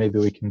there and maybe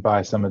we can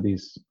buy some of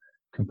these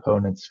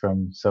components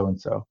from so and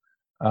so.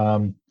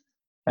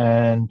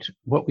 And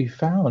what we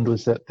found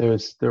was that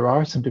there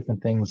are some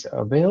different things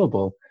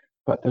available,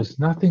 but there's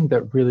nothing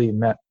that really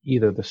met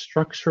either the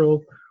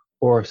structural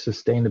or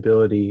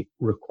sustainability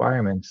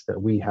requirements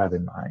that we had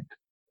in mind.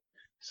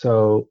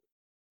 So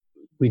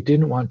we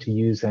didn't want to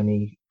use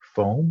any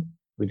foam.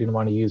 We didn't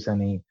want to use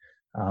any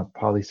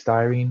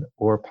polystyrene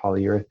or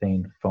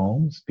polyurethane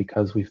foams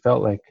because we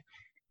felt like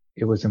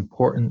it was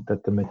important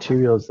that the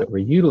materials that were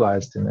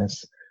utilized in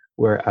this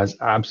were as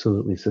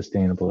absolutely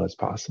sustainable as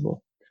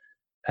possible.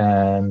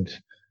 And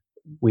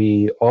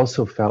we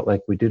also felt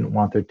like we didn't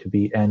want there to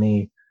be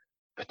any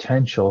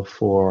potential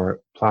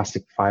for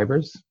plastic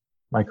fibers,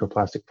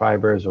 microplastic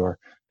fibers, or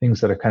things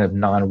that are kind of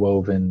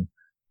non-woven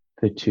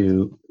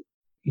to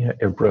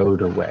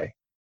erode away.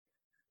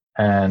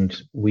 And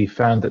we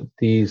found that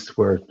these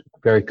were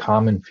very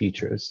common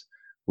features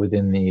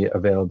within the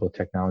available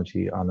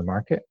technology on the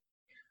market.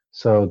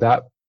 So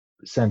that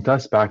sent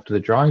us back to the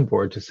drawing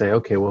board to say,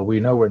 okay, well,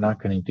 we know we're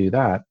not going to do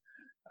that.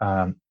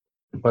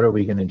 What are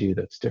we going to do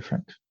that's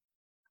different?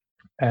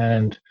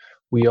 And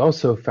we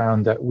also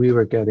found that we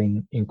were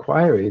getting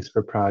inquiries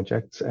for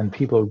projects and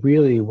people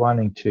really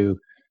wanting to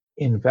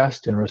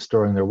invest in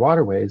restoring their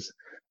waterways,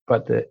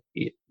 but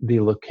the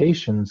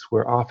locations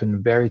were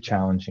often very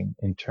challenging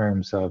in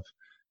terms of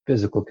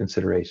physical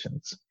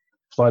considerations,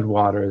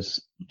 floodwaters,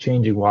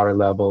 changing water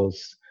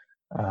levels,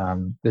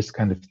 this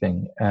kind of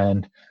thing.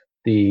 And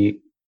the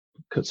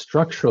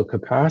structural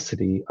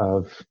capacity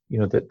of,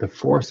 the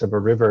force of a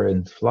river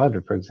in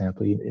flood, for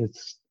example,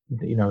 it's,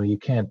 you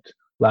can't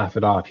laugh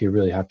it off. You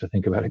really have to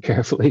think about it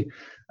carefully.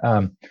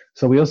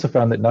 So we also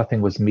found that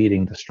nothing was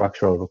meeting the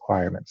structural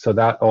requirements. So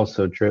that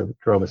also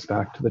drove us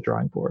back to the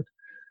drawing board.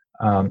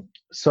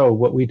 So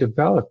what we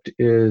developed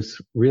is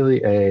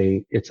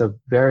really it's a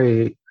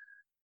very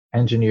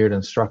engineered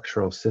and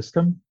structural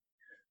system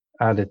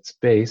at its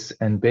base.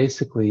 And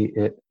basically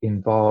it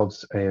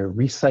involves a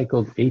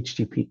recycled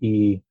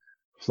HDPE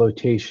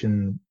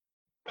flotation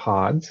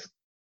pods,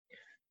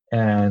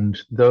 and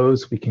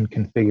those we can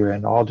configure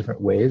in all different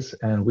ways.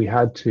 And we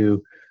had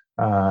to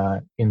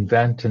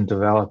invent and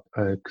develop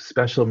a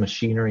special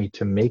machinery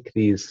to make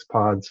these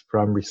pods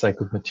from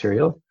recycled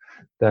material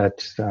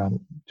that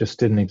just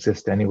didn't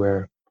exist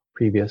anywhere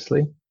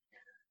previously.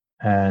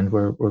 And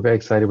we're very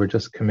excited. We're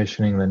just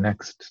commissioning the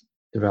next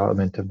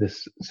development of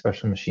this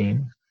special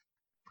machine.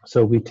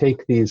 So we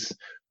take these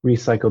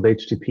recycled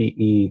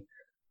HDPE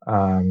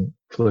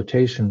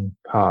flotation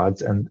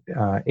pods, and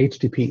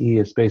HDPE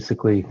is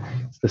basically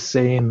the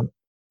same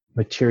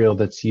material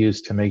that's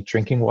used to make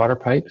drinking water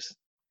pipes.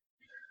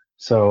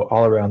 So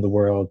all around the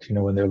world,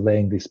 when they're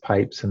laying these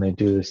pipes and they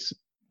do this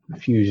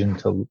fusion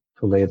to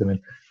lay them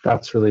in,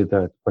 that's really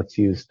what's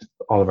used.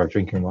 All of our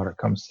drinking water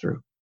comes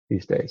through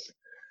these days.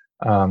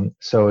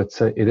 So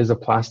it is a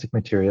plastic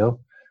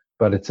material,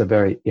 but it's a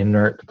very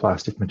inert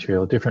plastic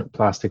material. Different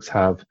plastics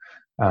have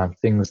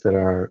things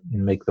that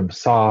make them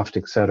soft,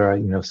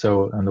 etc.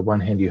 So on the one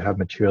hand, you have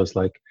materials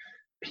like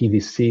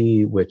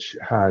PVC, which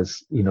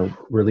has,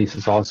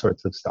 releases all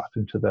sorts of stuff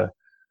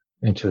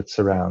into its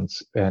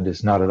surrounds and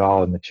is not at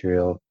all a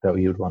material that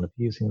we would want to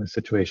be using in this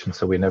situation.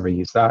 So we never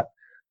use that.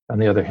 On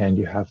the other hand,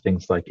 you have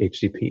things like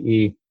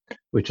HDPE,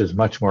 which is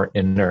much more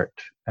inert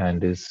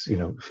and is,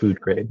 food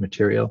grade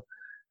material.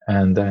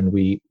 And then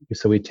we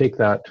take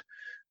that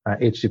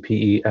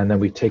HDPE and then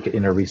we take it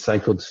in a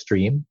recycled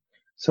stream.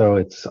 So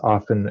it's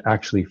often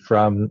actually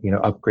from,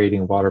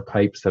 upgrading water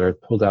pipes that are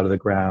pulled out of the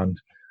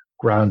ground,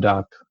 ground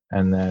up,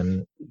 and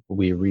then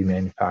we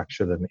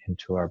remanufacture them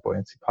into our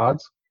buoyancy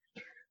pods.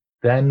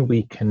 Then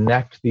we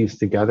connect these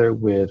together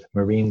with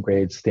marine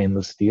grade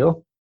stainless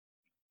steel.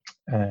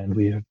 And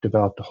we have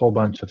developed a whole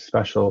bunch of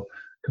special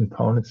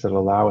components that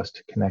allow us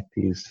to connect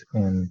these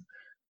in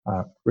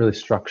really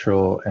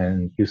structural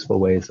and useful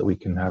ways that we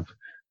can have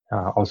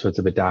all sorts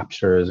of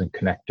adapters and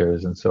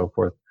connectors and so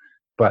forth,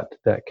 but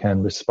that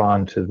can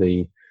respond to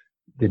the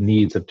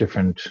needs of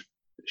different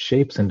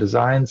shapes and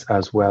designs,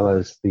 as well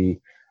as the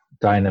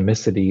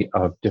dynamicity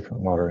of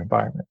different water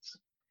environments.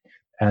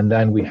 And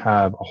then we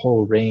have a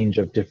whole range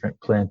of different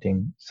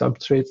planting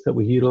substrates that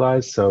we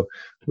utilize. So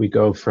we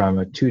go from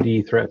a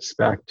 2D threat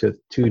spec to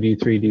 2D,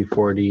 3D,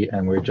 4D,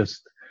 and we're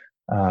just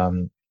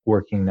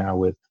working now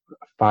with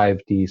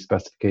 5D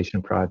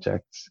specification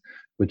projects,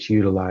 which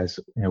utilize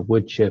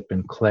wood chip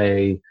and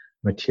clay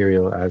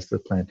material as the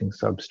planting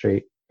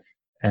substrate.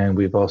 And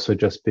we've also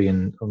just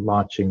been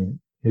launching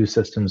new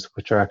systems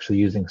which are actually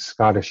using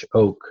Scottish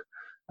oak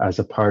as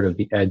a part of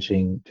the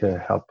edging to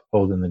help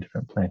hold in the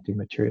different planting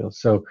materials.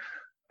 So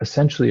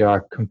essentially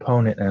our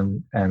component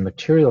and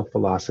material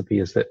philosophy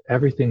is that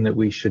everything that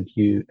we should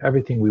use,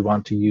 everything we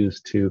want to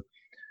use to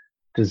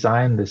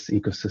design this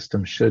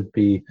ecosystem should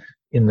be,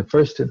 in the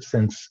first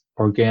instance,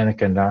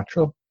 organic and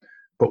natural,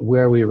 but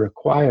where we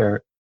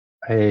require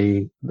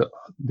the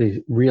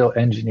real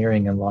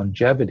engineering and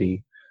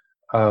longevity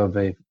of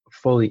a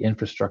fully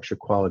infrastructure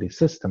quality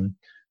system,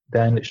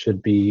 then it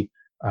should be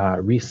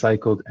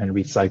recycled and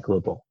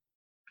recyclable.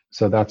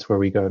 So that's where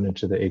we go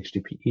into the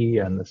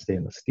HDPE and the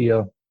stainless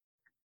steel.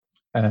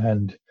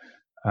 And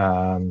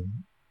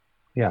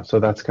yeah, so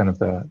that's kind of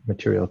the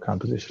material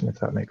composition, if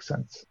that makes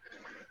sense.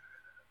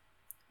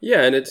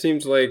 Yeah, and it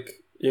seems like,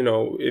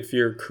 if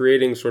you're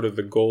creating sort of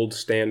the gold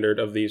standard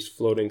of these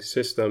floating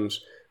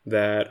systems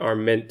that are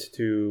meant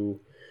to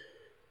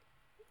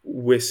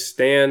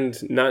withstand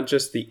not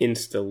just the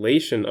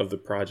installation of the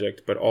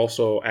project, but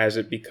also as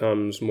it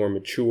becomes more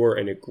mature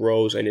and it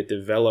grows and it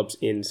develops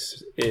in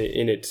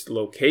its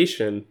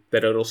location,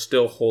 that it'll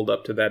still hold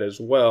up to that as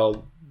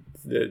well.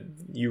 That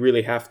you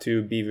really have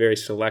to be very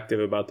selective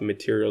about the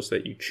materials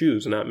that you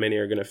choose. Not many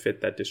are going to fit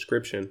that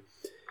description.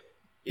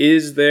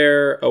 Is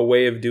there a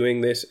way of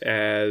doing this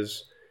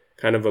as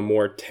kind of a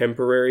more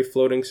temporary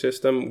floating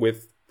system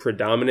with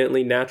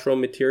predominantly natural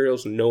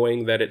materials,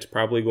 knowing that it's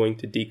probably going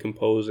to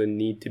decompose and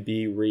need to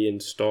be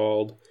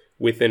reinstalled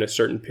within a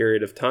certain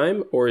period of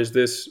time? Or is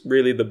this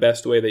really the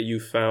best way that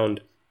you've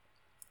found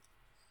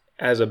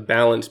as a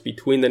balance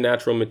between the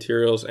natural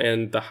materials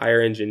and the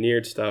higher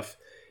engineered stuff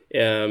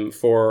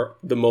for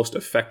the most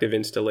effective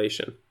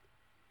installation?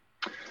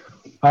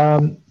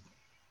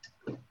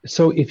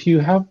 So if you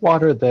have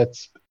water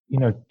that's,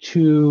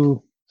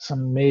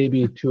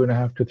 maybe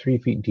 2.5 to 3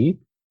 feet deep,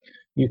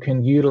 you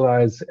can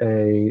utilize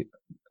an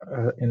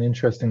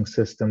interesting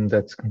system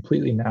that's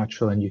completely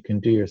natural and you can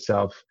do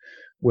yourself,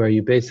 where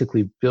you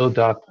basically build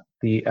up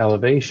the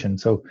elevation.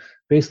 So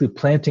basically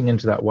planting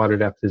into that water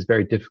depth is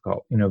very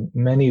difficult.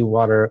 Many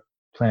water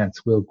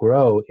plants will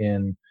grow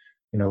in,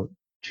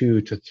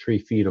 2 to 3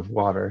 feet of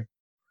water,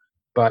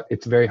 but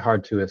it's very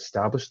hard to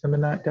establish them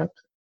in that depth.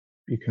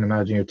 You can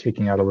imagine you're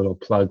taking out a little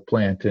plug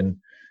plant and,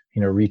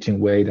 reaching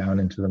way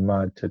down into the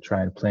mud to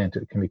try and plant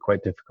it. It can be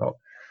quite difficult.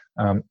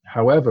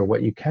 However,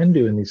 what you can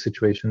do in these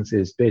situations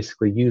is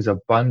basically use a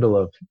bundle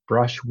of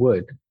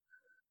brushwood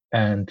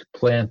and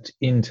plant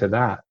into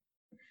that.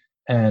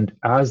 And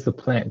as the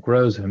plant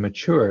grows and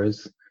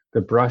matures,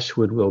 the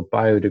brushwood will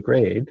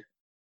biodegrade.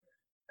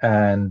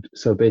 And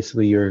so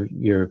basically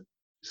you're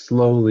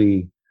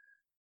slowly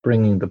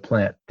bringing the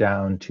plant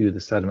down to the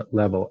sediment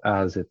level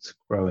as it's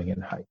growing in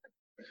height.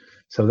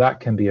 So that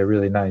can be a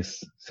really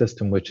nice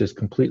system, which is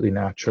completely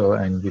natural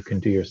and you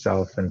can do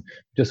yourself. And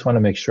just want to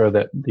make sure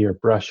that your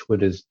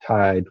brushwood is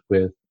tied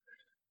with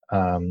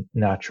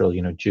natural,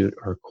 jute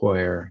or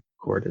coir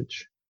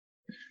cordage.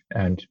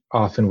 And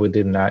often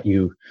within that,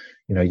 you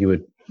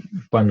would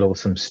bundle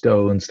some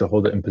stones to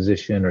hold it in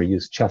position or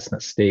use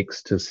chestnut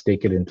stakes to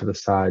stake it into the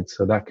side.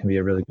 So that can be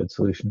a really good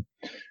solution.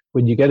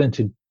 When you get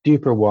into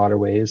deeper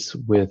waterways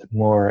with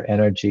more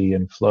energy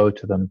and flow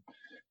to them,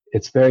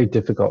 it's very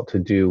difficult to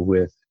do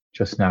with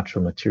just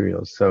natural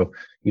materials. So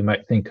you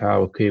might think,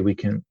 oh, okay, we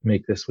can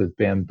make this with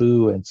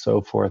bamboo and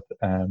so forth.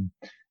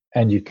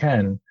 And you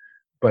can,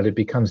 but it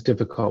becomes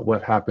difficult.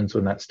 What happens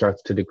when that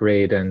starts to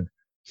degrade and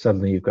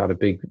suddenly you've got a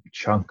big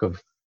chunk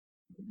of,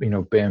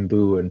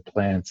 bamboo and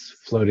plants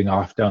floating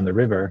off down the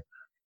river?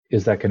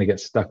 Is that going to get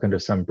stuck under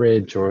some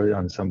bridge or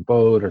on some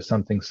boat or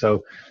something?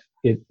 So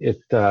it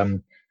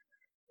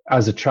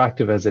as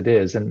attractive as it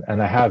is, and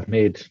I have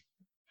made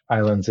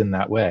islands in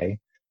that way,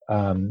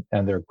 and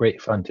they're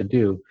great fun to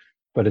do,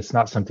 but it's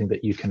not something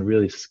that you can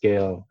really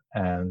scale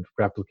and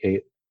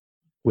replicate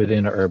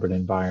within an urban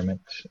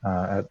environment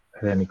at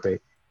any great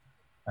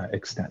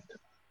extent.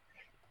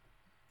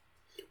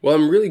 Well,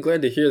 I'm really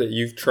glad to hear that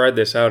you've tried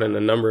this out in a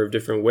number of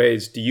different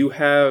ways. Do you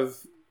have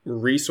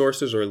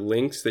resources or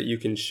links that you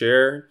can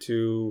share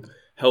to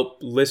help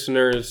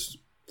listeners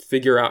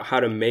figure out how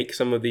to make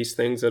some of these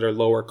things that are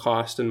lower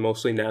cost and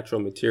mostly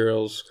natural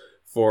materials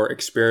for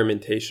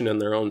experimentation on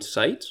their own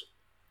sites?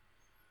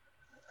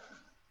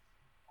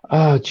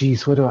 Oh,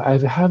 geez, I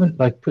haven't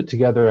put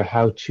together a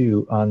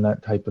how-to on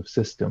that type of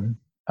system.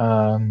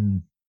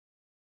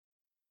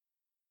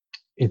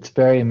 It's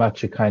very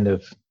much a kind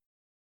of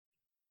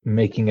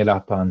making it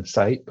up on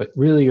site, but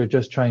really you're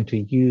just trying to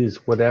use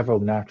whatever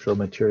natural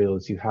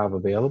materials you have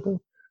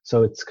available.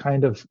 So it's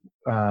kind of,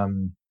 I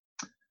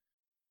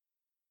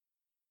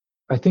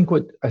think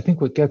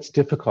what gets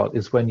difficult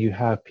is when you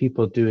have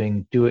people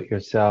doing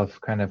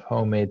do-it-yourself kind of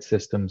homemade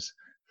systems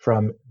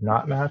from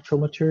not natural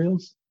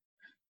materials.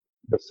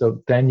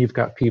 So then you've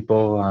got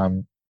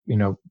people,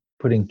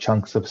 putting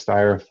chunks of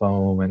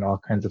styrofoam and all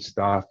kinds of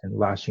stuff and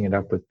lashing it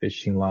up with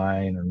fishing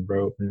line and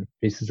rope and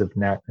pieces of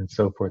net and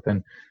so forth.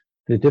 And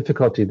the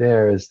difficulty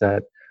there is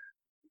that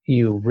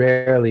you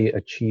rarely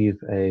achieve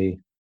a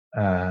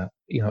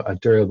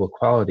durable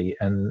quality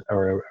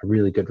or a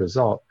really good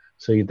result.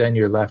 So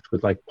you're left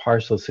with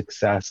partial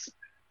success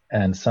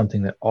and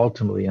something that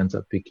ultimately ends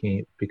up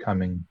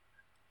becoming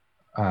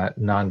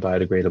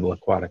non-biodegradable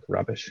aquatic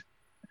rubbish.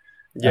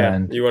 Yeah,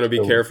 And you want to be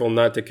so, careful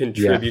not to yeah,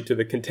 contribute to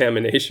the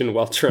contamination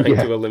while trying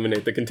yeah, to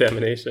eliminate the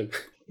contamination.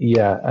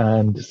 yeah.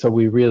 And so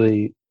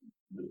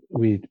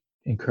we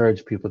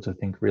encourage people to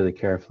think really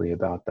carefully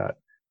about that.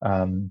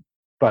 Um,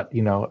 but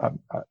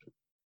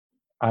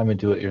I'm a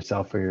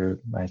do-it-yourselfer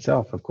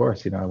myself, of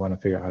course. I want to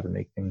figure out how to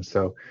make things.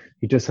 So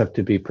you just have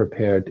to be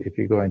prepared if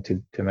you're going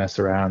to mess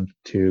around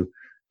to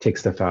take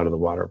stuff out of the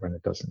water when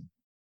it doesn't,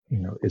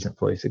 isn't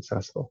fully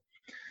successful,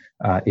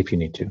 if you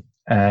need to.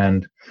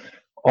 And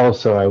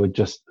also, I would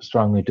just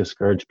strongly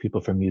discourage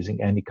people from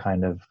using any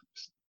kind of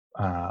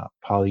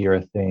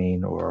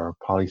polyurethane or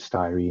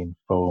polystyrene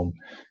foam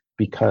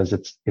because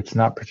it's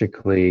not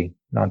particularly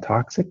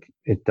non-toxic.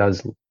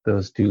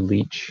 Those do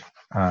leach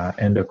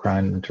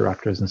endocrine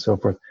interrupters and so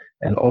forth,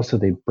 and also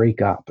they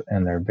break up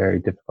and they're very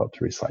difficult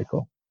to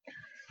recycle.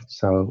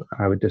 So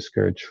I would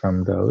discourage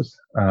from those.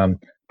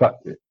 But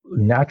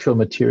natural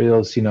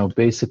materials,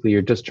 basically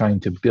you're just trying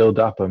to build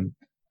up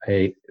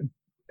a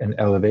an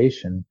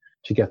elevation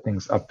to get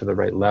things up to the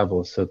right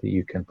level so that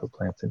you can put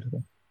plants into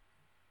them.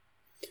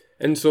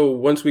 And so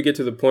once we get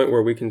to the point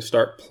where we can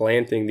start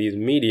planting these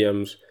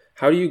mediums,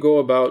 how do you go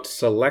about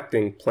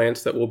selecting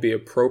plants that will be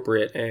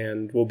appropriate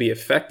and will be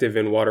effective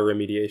in water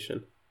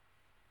remediation?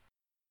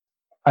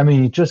 I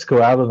mean, you just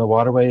go out on the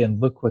waterway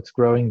and look what's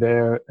growing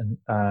there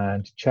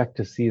and check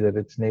to see that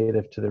it's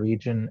native to the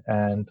region.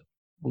 And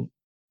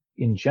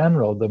in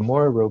general, the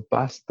more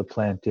robust the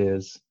plant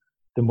is,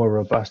 the more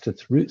robust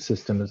its root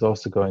system is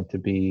also going to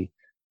be,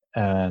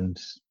 and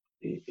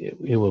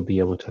it will be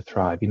able to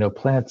thrive.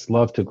 Plants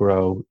love to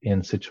grow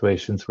in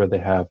situations where they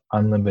have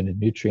unlimited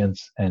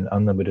nutrients and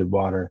unlimited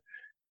water.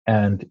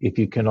 And if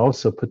you can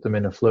also put them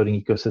in a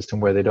floating ecosystem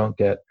where they don't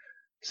get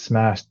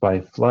smashed by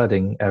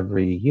flooding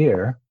every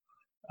year,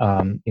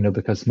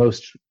 because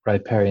most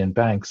riparian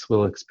banks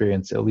will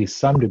experience at least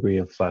some degree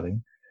of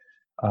flooding,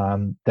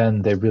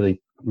 then they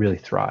really, really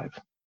thrive.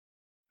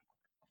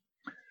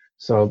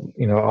 So,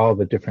 all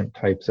the different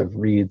types of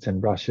reeds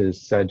and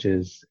rushes,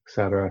 sedges,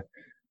 etc.,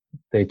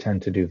 they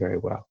tend to do very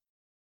well.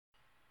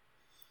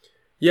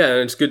 Yeah, and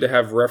it's good to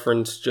have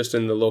reference just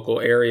in the local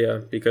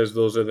area because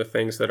those are the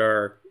things that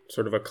are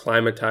sort of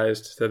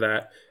acclimatized to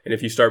that. And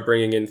if you start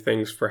bringing in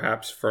things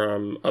perhaps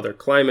from other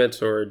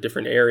climates or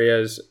different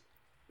areas,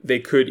 they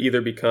could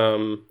either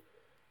become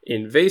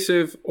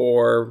invasive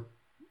or,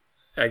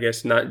 I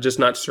guess,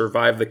 not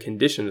survive the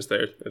conditions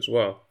there as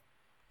well.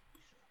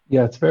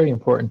 Yeah, it's very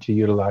important to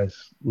utilize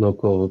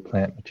local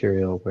plant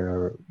material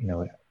where,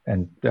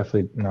 and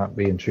definitely not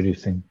be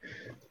introducing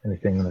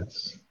anything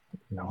that's,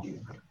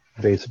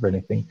 invasive or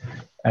anything.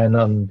 And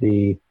on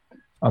the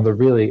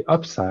really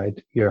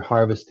upside, you're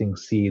harvesting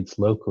seeds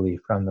locally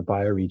from the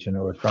bioregion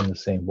or from the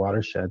same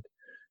watershed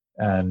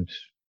and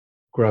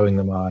growing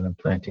them on and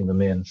planting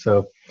them in.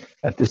 So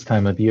at this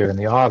time of year in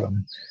the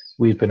autumn,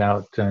 we've been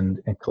out and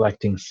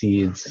collecting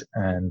seeds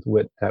and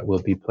that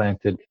will be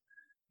planted,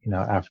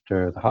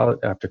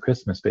 after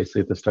Christmas,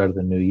 basically at the start of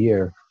the new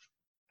year,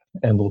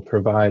 and will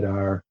provide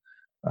our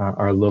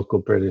local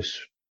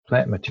British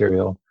plant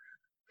material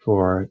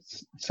for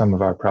some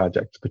of our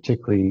projects.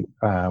 Particularly,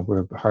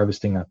 we're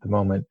harvesting at the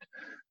moment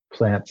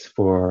plants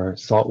for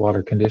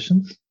saltwater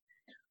conditions.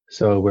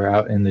 So we're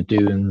out in the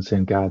dunes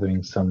and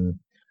gathering some,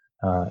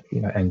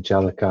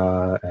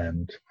 angelica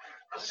and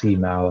sea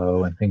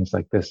mallow and things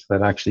like this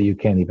that actually you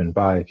can't even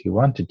buy if you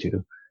wanted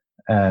to,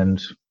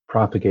 and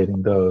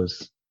propagating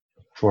those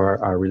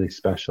for our really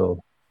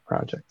special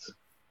projects.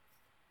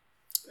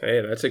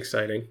 Hey, that's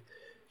exciting.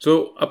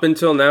 So, up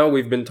until now,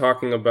 we've been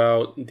talking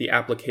about the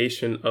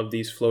application of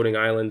these floating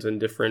islands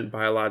and different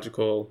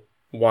biological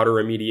water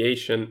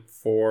remediation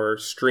for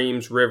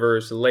streams,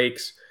 rivers,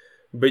 lakes,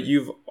 but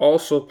you've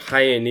also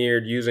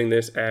pioneered using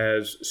this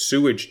as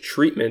sewage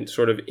treatment,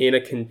 sort of in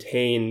a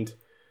contained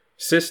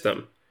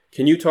system.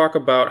 Can you talk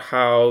about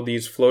how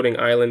these floating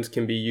islands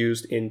can be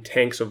used in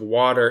tanks of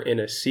water in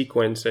a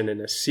sequence and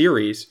in a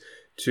series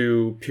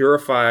to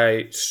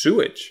purify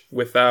sewage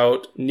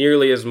without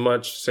nearly as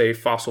much, say,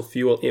 fossil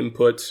fuel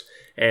inputs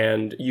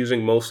and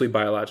using mostly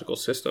biological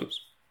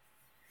systems?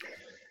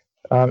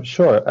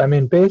 Sure. I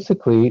mean,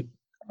 basically,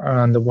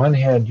 on the one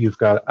hand, you've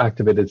got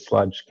activated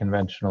sludge,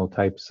 conventional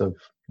types of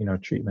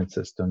treatment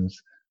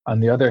systems. On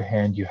the other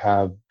hand, you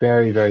have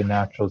very, very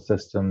natural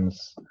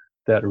systems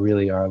that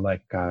really are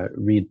like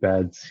reed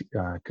beds,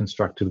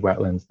 constructed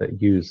wetlands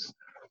that use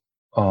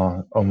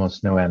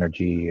almost no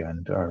energy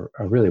and are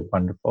really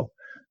wonderful.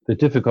 The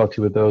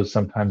difficulty with those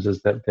sometimes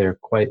is that they're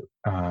quite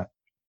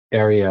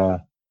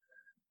area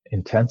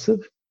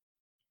intensive.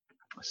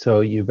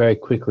 So you very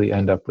quickly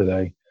end up with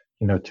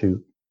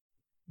to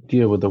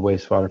deal with the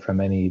wastewater from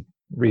any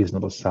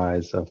reasonable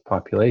size of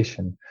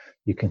population,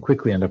 you can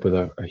quickly end up with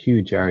a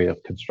huge area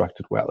of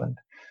constructed wetland.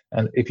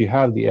 And if you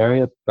have the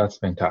area, that's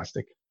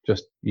fantastic.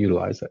 Just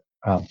utilize it.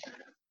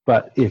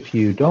 But if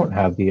you don't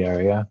have the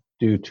area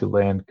due to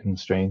land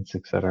constraints,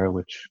 et cetera,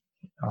 which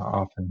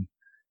often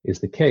is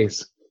the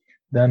case,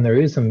 then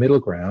there is a middle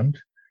ground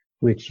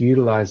which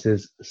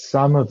utilizes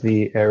some of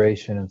the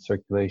aeration and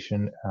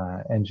circulation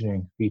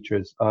engineering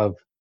features of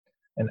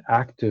an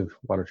active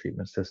water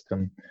treatment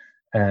system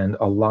and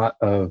a lot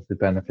of the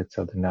benefits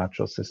of the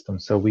natural system.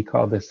 So we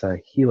call this a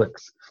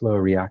helix flow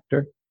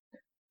reactor,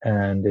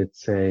 and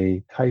it's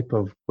a type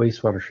of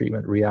wastewater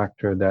treatment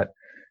reactor that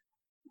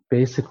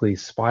basically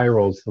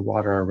spirals the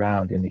water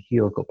around in a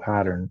helical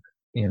pattern,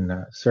 in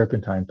a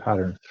serpentine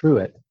pattern through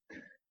it.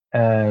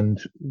 And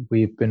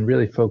we've been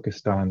really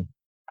focused on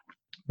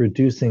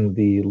reducing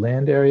the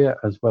land area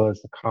as well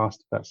as the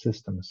cost of that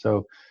system.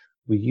 So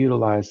we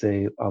utilize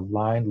a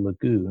lined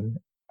lagoon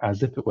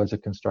as if it was a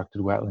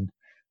constructed wetland,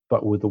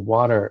 but with the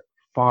water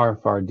far,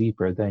 far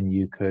deeper than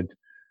you could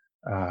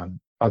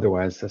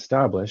otherwise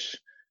establish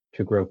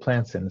to grow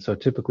plants in. So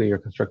typically your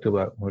constructed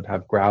wetland would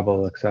have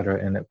gravel, et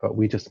cetera, in it, but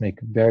we just make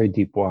very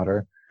deep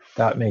water.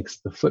 That makes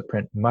the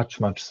footprint much,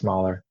 much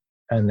smaller.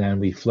 And then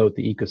we float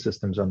the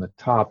ecosystems on the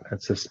top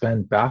and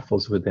suspend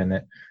baffles within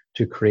it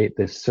to create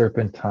this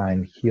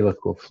serpentine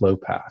helical flow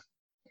path.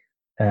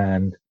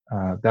 And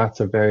that's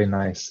a very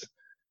nice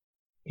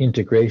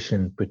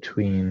integration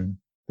between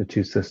the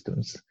two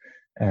systems.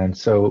 And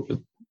so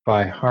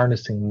by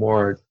harnessing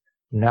more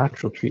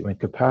natural treatment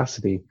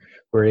capacity,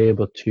 we're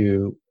able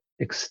to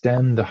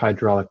extend the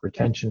hydraulic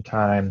retention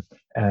time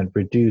and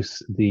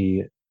reduce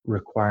the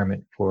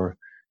requirement for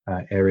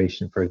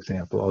aeration, for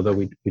example. Although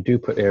we do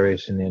put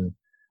aeration in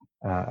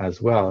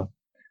as well,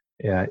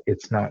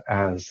 it's not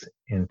as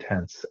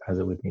intense as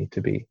it would need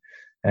to be.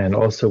 And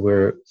also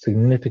we're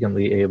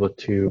significantly able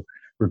to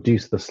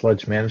reduce the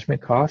sludge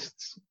management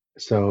costs.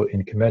 So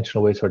in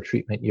conventional wastewater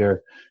treatment,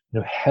 you're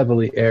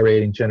heavily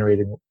aerating,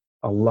 generating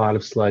a lot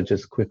of sludge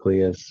as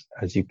quickly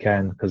as you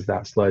can, because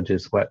that sludge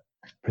is what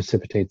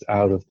precipitates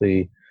out of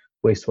the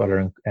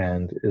wastewater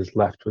and is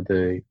left with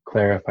the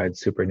clarified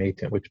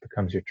supernatant, which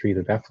becomes your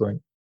treated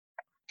effluent.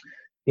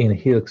 In a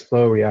helix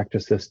flow reactor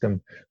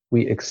system,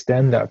 we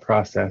extend that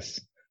process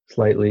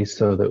slightly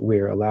so that we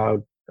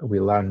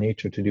allow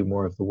nature to do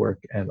more of the work,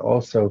 and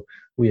also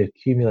we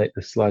accumulate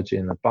the sludge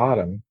in the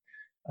bottom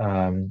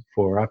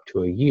for up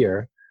to a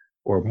year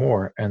or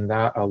more, and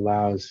that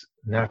allows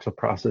natural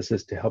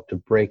processes to help to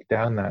break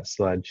down that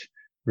sludge,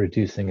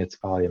 reducing its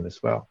volume as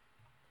well.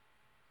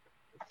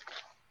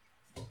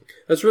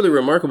 That's really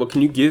remarkable.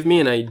 Can you give me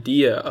an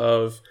idea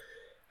of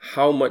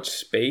how much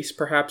space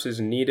perhaps is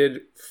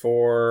needed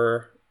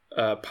for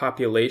a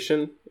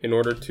population in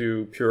order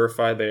to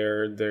purify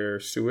their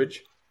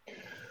sewage?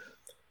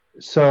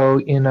 So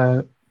in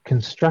a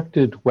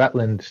constructed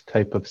wetland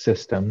type of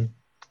system,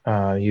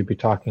 you'd be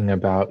talking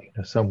about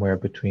somewhere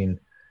between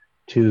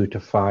 2 to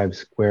 5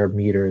 square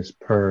meters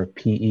per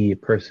PE,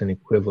 person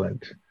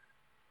equivalent,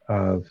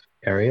 of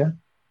area,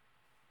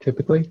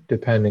 typically,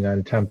 depending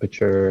on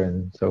temperature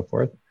and so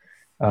forth.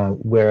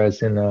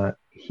 Whereas in a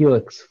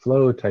helix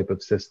flow type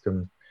of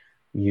system,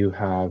 you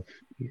have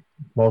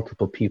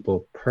multiple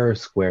people per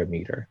square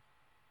meter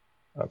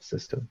of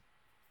system.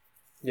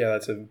 Yeah,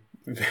 that's a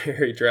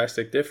very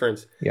drastic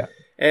difference. Yeah.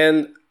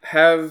 And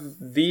have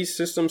these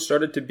systems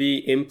started to be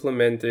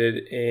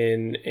implemented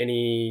in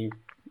any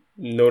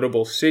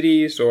notable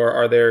cities, or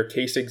are there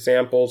case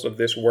examples of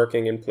this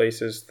working in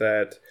places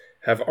that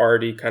have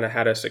already kind of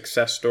had a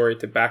success story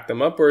to back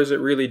them up, or is it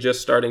really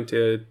just starting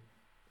to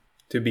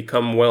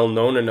become well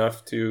known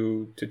enough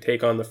to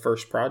take on the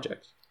first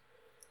projects?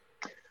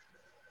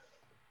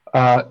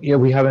 Yeah,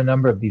 we have a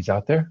number of these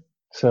out there.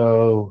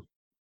 So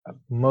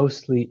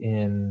mostly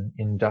in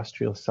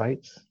industrial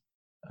sites,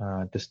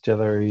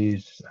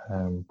 distilleries,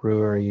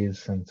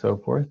 breweries, and so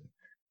forth.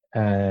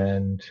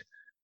 And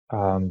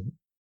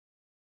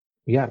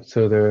yeah,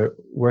 so they're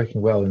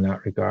working well in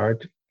that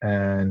regard.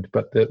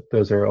 But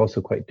those are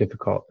also quite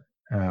difficult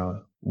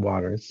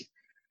waters.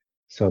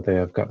 So they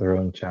have got their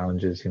own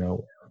challenges,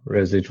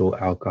 residual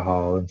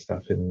alcohol and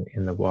stuff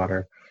in the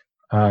water.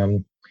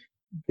 The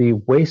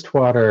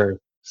wastewater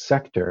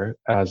sector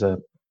as a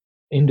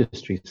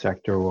industry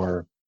sector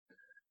or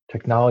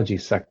technology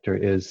sector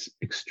is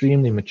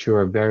extremely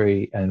mature,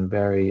 very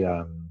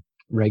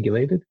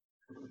regulated.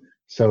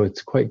 So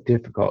it's quite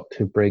difficult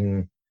to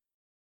bring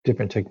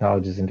different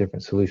technologies and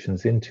different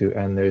solutions into,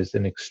 and there's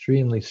an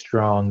extremely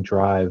strong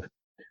drive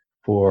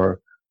for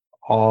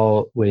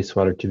all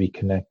wastewater to be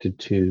connected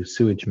to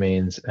sewage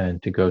mains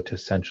and to go to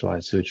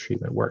centralized sewage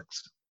treatment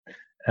works.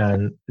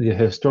 And the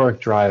historic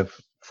drive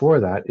for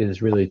that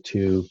is really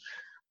to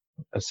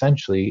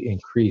essentially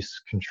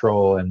increase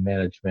control and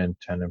management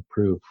and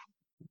improve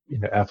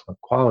effluent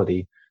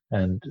quality,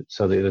 and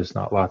so that there's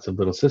not lots of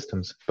little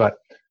systems. But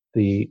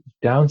the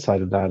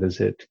downside of that is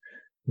it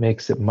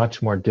makes it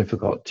much more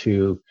difficult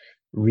to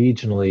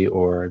regionally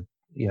or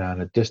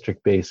on a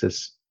district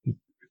basis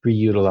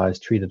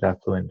reutilize treated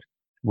effluent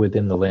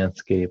within the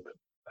landscape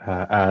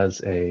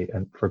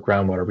for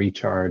groundwater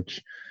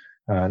recharge,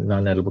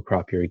 non-edible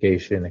crop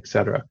irrigation,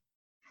 etc.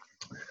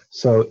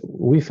 So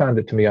we found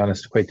it, to be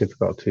honest, quite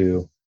difficult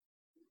to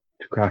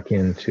crack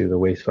into the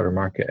wastewater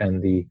market,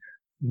 and the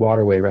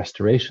waterway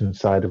restoration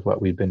side of what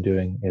we've been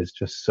doing is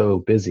just so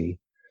busy.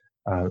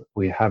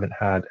 We haven't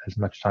had as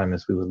much time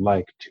as we would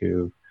like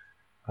to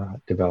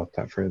develop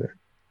that further.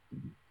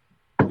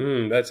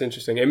 That's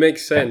interesting. It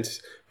makes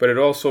sense, but it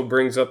also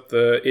brings up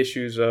the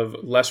issues of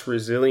less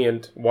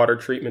resilient water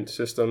treatment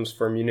systems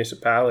for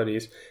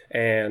municipalities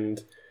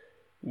and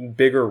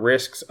bigger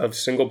risks of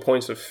single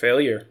points of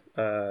failure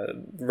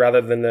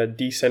rather than the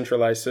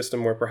decentralized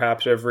system where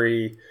perhaps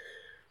every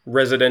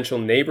residential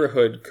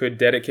neighborhood could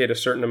dedicate a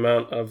certain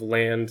amount of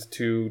land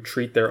to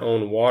treat their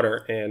own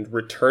water and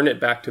return it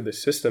back to the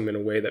system in a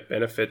way that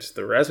benefits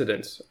the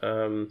residents.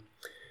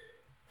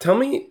 Tell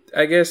me,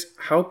 I guess,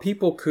 how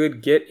people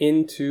could get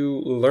into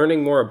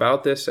learning more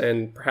about this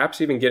and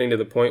perhaps even getting to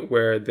the point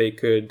where they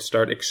could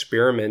start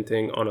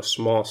experimenting on a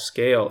small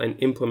scale and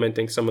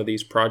implementing some of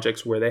these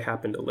projects where they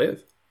happen to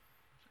live.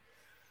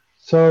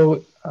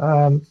 So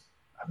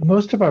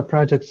most of our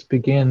projects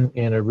begin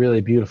in a really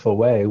beautiful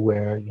way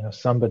where,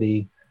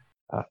 somebody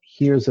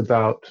hears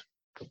about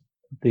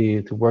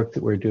the work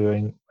that we're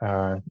doing,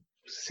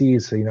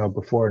 sees,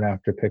 before and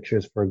after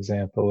pictures, for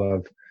example,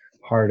 of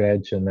hard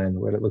edge and then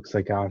what it looks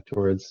like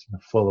afterwards,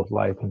 full of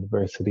life and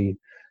diversity.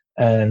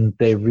 And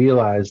they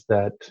realize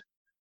that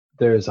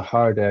there is a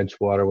hard edge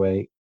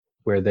waterway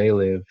where they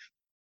live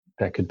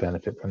that could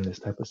benefit from this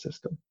type of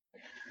system.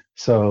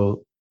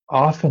 So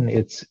often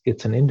it's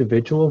an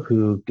individual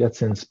who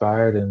gets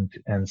inspired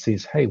and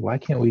sees, hey, why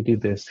can't we do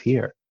this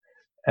here?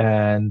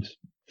 And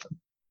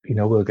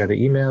we'll get an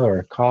email or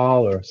a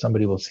call, or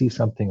somebody will see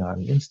something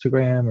on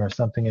Instagram or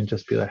something and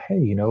just be like,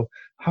 hey,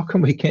 how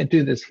come we can't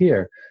do this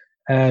here?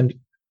 And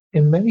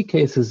in many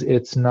cases,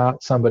 it's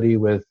not somebody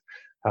with,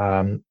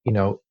 a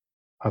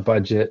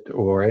budget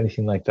or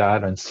anything like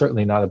that, and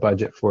certainly not a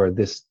budget for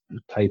this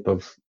type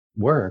of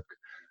work,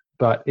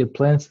 but it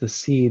plants the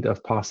seed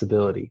of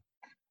possibility.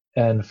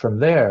 And from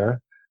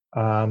there,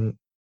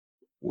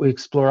 we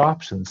explore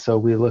options. So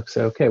we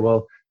say, okay,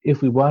 well,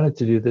 if we wanted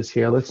to do this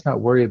here, let's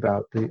not worry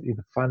about the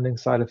funding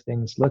side of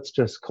things. Let's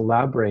just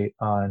collaborate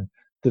on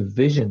the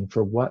vision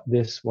for what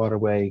this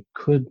waterway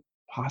could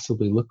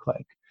possibly look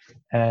like.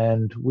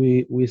 And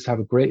we used to have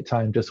a great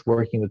time just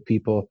working with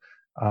people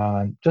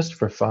just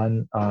for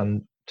fun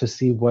to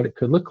see what it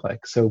could look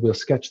like. So we'll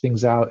sketch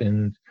things out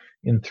in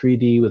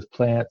 3D with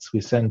plants.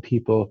 We send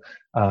people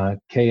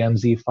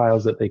KMZ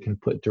files that they can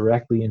put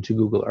directly into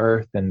Google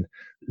Earth and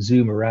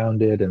zoom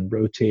around it and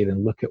rotate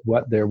and look at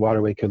what their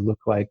waterway could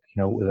look like,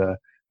 with a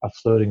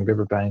floating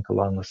riverbank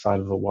along the side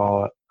of the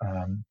wall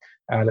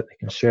at it. They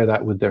can share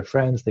that with their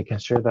friends. They can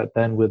share that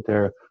then with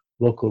their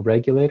local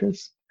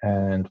regulators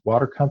and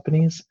water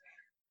companies.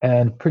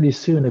 And pretty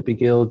soon it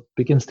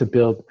begins to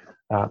build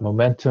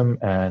momentum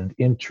and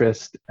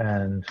interest.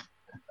 And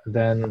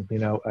then,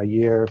 a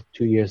year,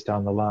 2 years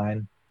down the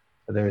line,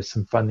 there is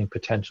some funding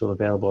potential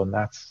available. And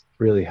that's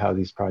really how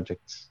these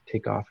projects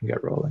take off and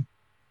get rolling.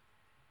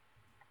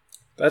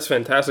 That's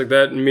fantastic.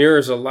 That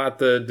mirrors a lot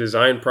the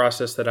design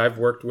process that I've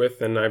worked with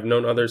and I've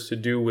known others to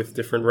do with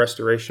different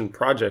restoration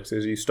projects.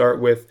 Is you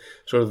start with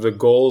sort of the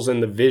goals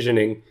and the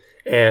visioning,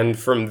 and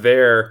from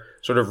there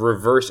sort of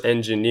reverse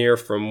engineer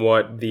from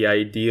what the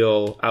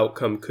ideal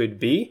outcome could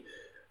be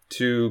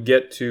to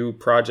get to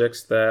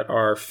projects that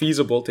are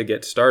feasible to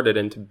get started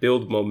and to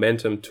build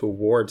momentum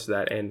towards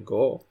that end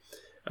goal.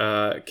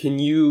 Can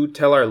you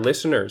tell our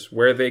listeners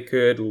where they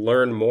could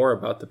learn more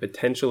about the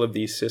potential of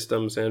these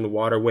systems and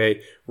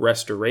waterway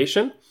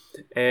restoration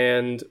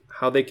and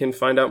how they can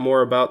find out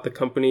more about the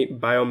company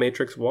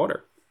Biomatrix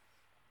Water?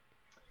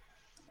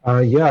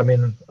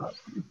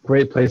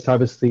 Great place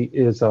obviously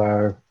is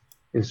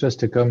just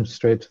to come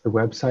straight to the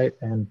website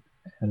and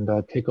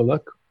take a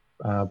look,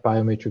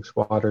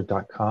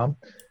 biomatrixwater.com.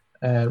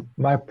 And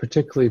my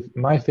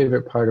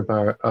favorite part of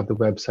the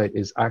website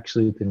is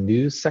actually the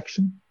news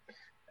section.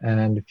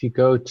 And if you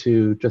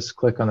just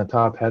click on the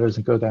top headers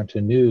and go down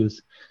to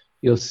news,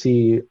 you'll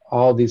see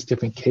all these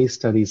different case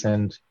studies,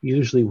 and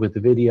usually with the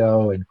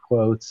video and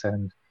quotes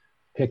and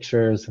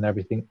pictures and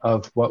everything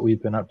of what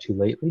we've been up to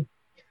lately.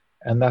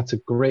 And that's a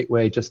great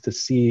way just to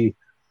see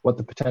what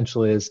the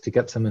potential is, to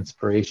get some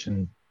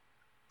inspiration.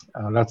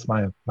 That's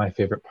my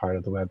favorite part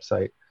of the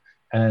website.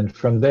 And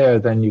from there,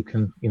 then you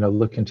can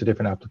look into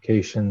different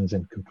applications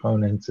and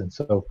components and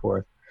so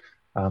forth.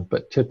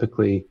 But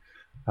typically,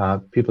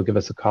 people give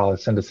us a call or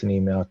send us an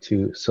email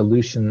to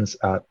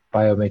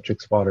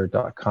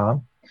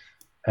solutions@biomatrixwater.com,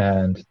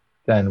 and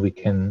then we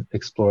can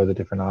explore the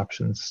different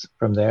options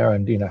from there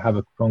and have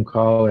a phone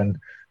call and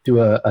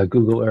do a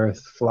Google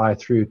Earth fly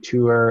through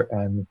tour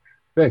and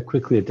very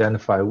quickly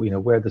identify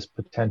where there's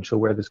potential,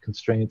 where there's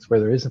constraints, where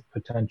there isn't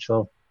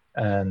potential.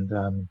 And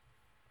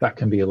that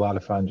can be a lot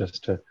of fun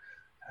just to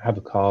have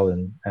a call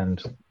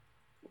and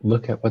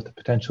look at what the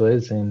potential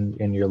is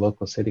in your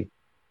local city.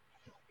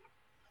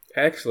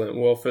 Excellent.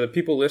 Well, for the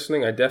people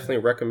listening, I definitely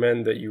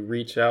recommend that you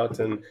reach out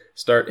and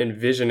start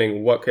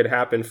envisioning what could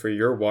happen for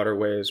your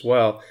waterway as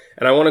well.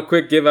 And I want to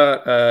quick give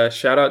a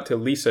shout out to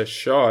Lisa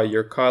Shaw,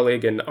 your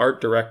colleague and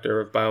art director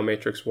of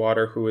Biomatrix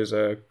Water, who is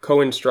a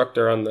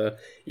co-instructor on the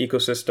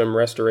ecosystem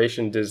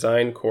restoration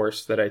design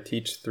course that I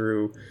teach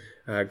through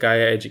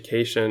Gaia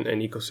Education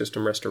and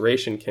Ecosystem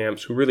Restoration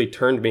Camps, who really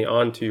turned me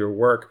on to your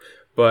work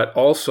but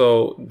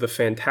also the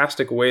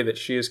fantastic way that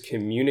she has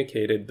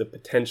communicated the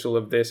potential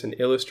of this and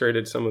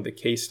illustrated some of the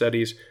case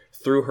studies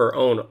through her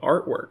own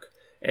artwork.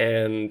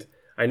 And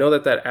I know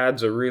that that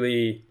adds a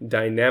really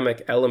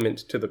dynamic element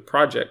to the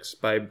projects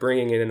by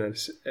bringing in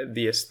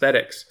the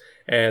aesthetics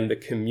and the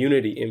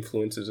community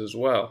influences as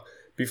well.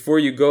 Before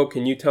you go,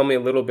 can you tell me a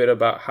little bit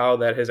about how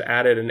that has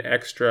added an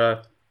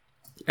extra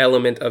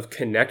element of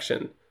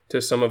connection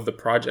to some of the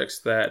projects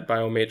that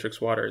Biomatrix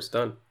Water has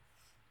done?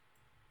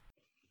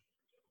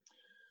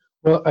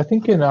 Well, I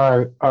think in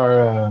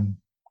our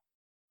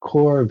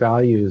core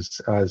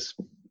values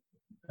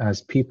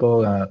as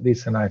people,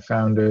 Lisa and I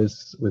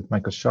founders with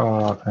Michael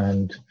Shaw,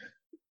 and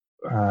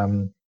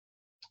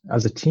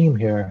as a team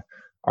here,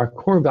 our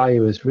core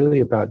value is really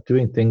about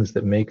doing things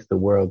that make the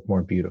world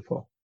more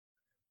beautiful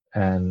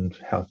and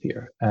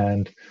healthier.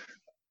 And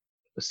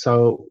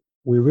so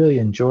we really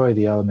enjoy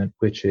the element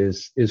which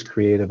is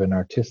creative and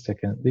artistic.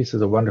 And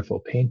Lisa's a wonderful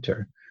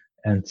painter.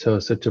 And so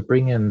to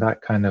bring in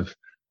that kind of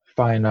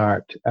fine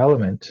art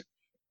element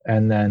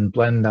and then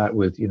blend that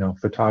with,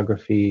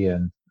 photography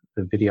and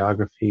the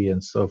videography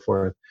and so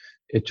forth,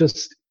 it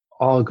just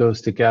all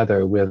goes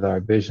together with our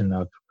vision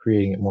of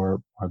creating it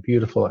more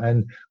beautiful.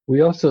 And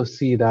we also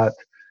see that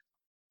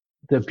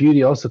the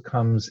beauty also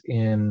comes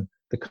in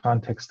the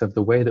context of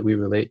the way that we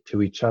relate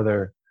to each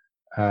other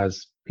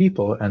as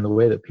people and the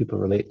way that people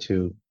relate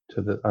to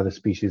the other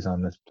species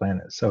on this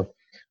planet. So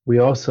we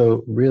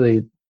also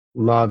really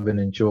love and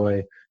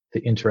enjoy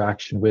the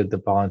interaction with the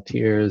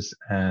volunteers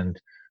and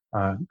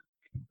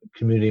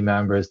community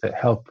members that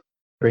help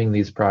bring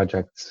these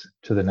projects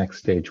to the next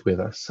stage with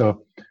us.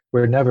 So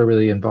we're never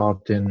really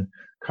involved in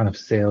kind of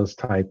sales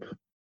type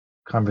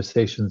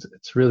conversations.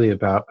 It's really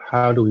about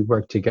how do we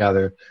work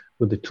together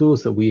with the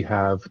tools that we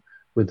have,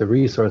 with the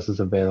resources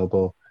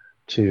available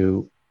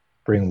to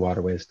bring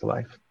waterways to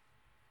life.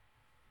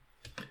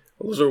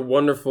 Those are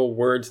wonderful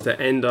words to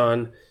end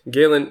on.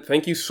 Galen,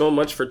 thank you so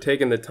much for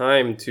taking the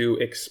time to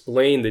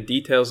explain the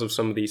details of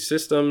some of these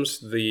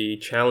systems, the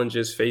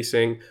challenges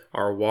facing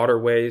our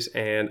waterways,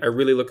 and I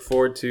really look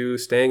forward to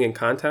staying in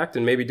contact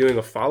and maybe doing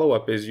a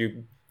follow-up as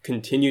you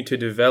continue to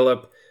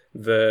develop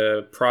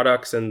the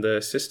products and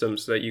the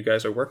systems that you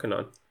guys are working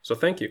on. So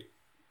thank you.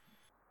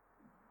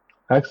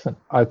 Excellent.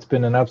 It's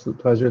been an absolute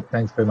pleasure.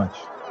 Thanks very much.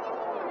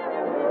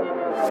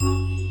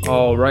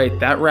 All right,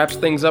 that wraps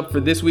things up for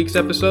this week's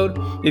episode.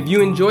 If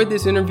you enjoyed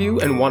this interview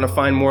and want to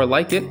find more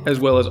like it, as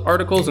well as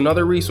articles and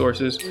other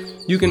resources,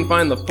 you can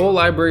find the full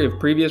library of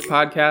previous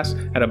podcasts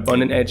at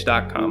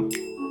abundantedge.com.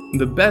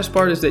 The best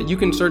part is that you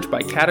can search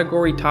by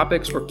category,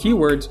 topics, or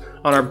keywords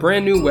on our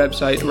brand new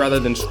website rather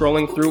than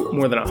scrolling through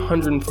more than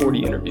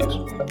 140 interviews.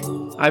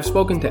 I've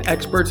spoken to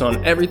experts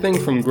on everything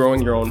from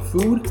growing your own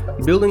food,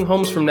 building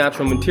homes from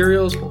natural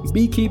materials,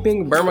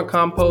 beekeeping,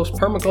 vermicompost,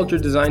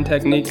 permaculture design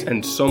techniques,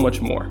 and so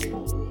much more.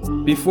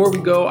 Before we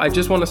go, I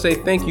just want to say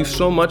thank you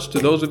so much to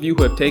those of you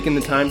who have taken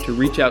the time to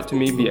reach out to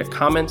me via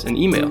comments and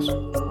emails.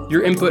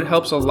 Your input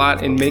helps a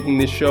lot in making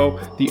this show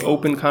the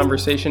open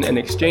conversation and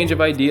exchange of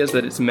ideas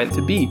that it's meant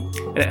to be,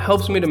 and it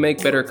helps me to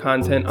make better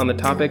content on the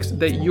topics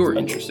that you're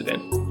interested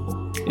in.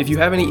 If you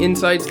have any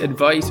insights,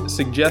 advice,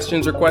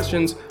 suggestions, or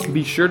questions,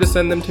 be sure to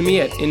send them to me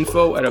at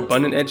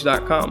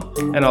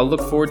info@abundantedge.com, and I'll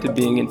look forward to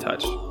being in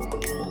touch.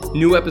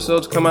 New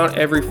episodes come out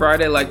every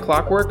Friday like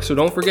clockwork, so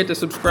don't forget to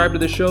subscribe to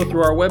the show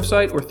through our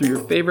website or through your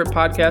favorite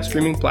podcast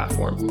streaming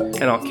platform.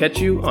 And I'll catch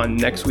you on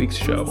next week's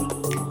show.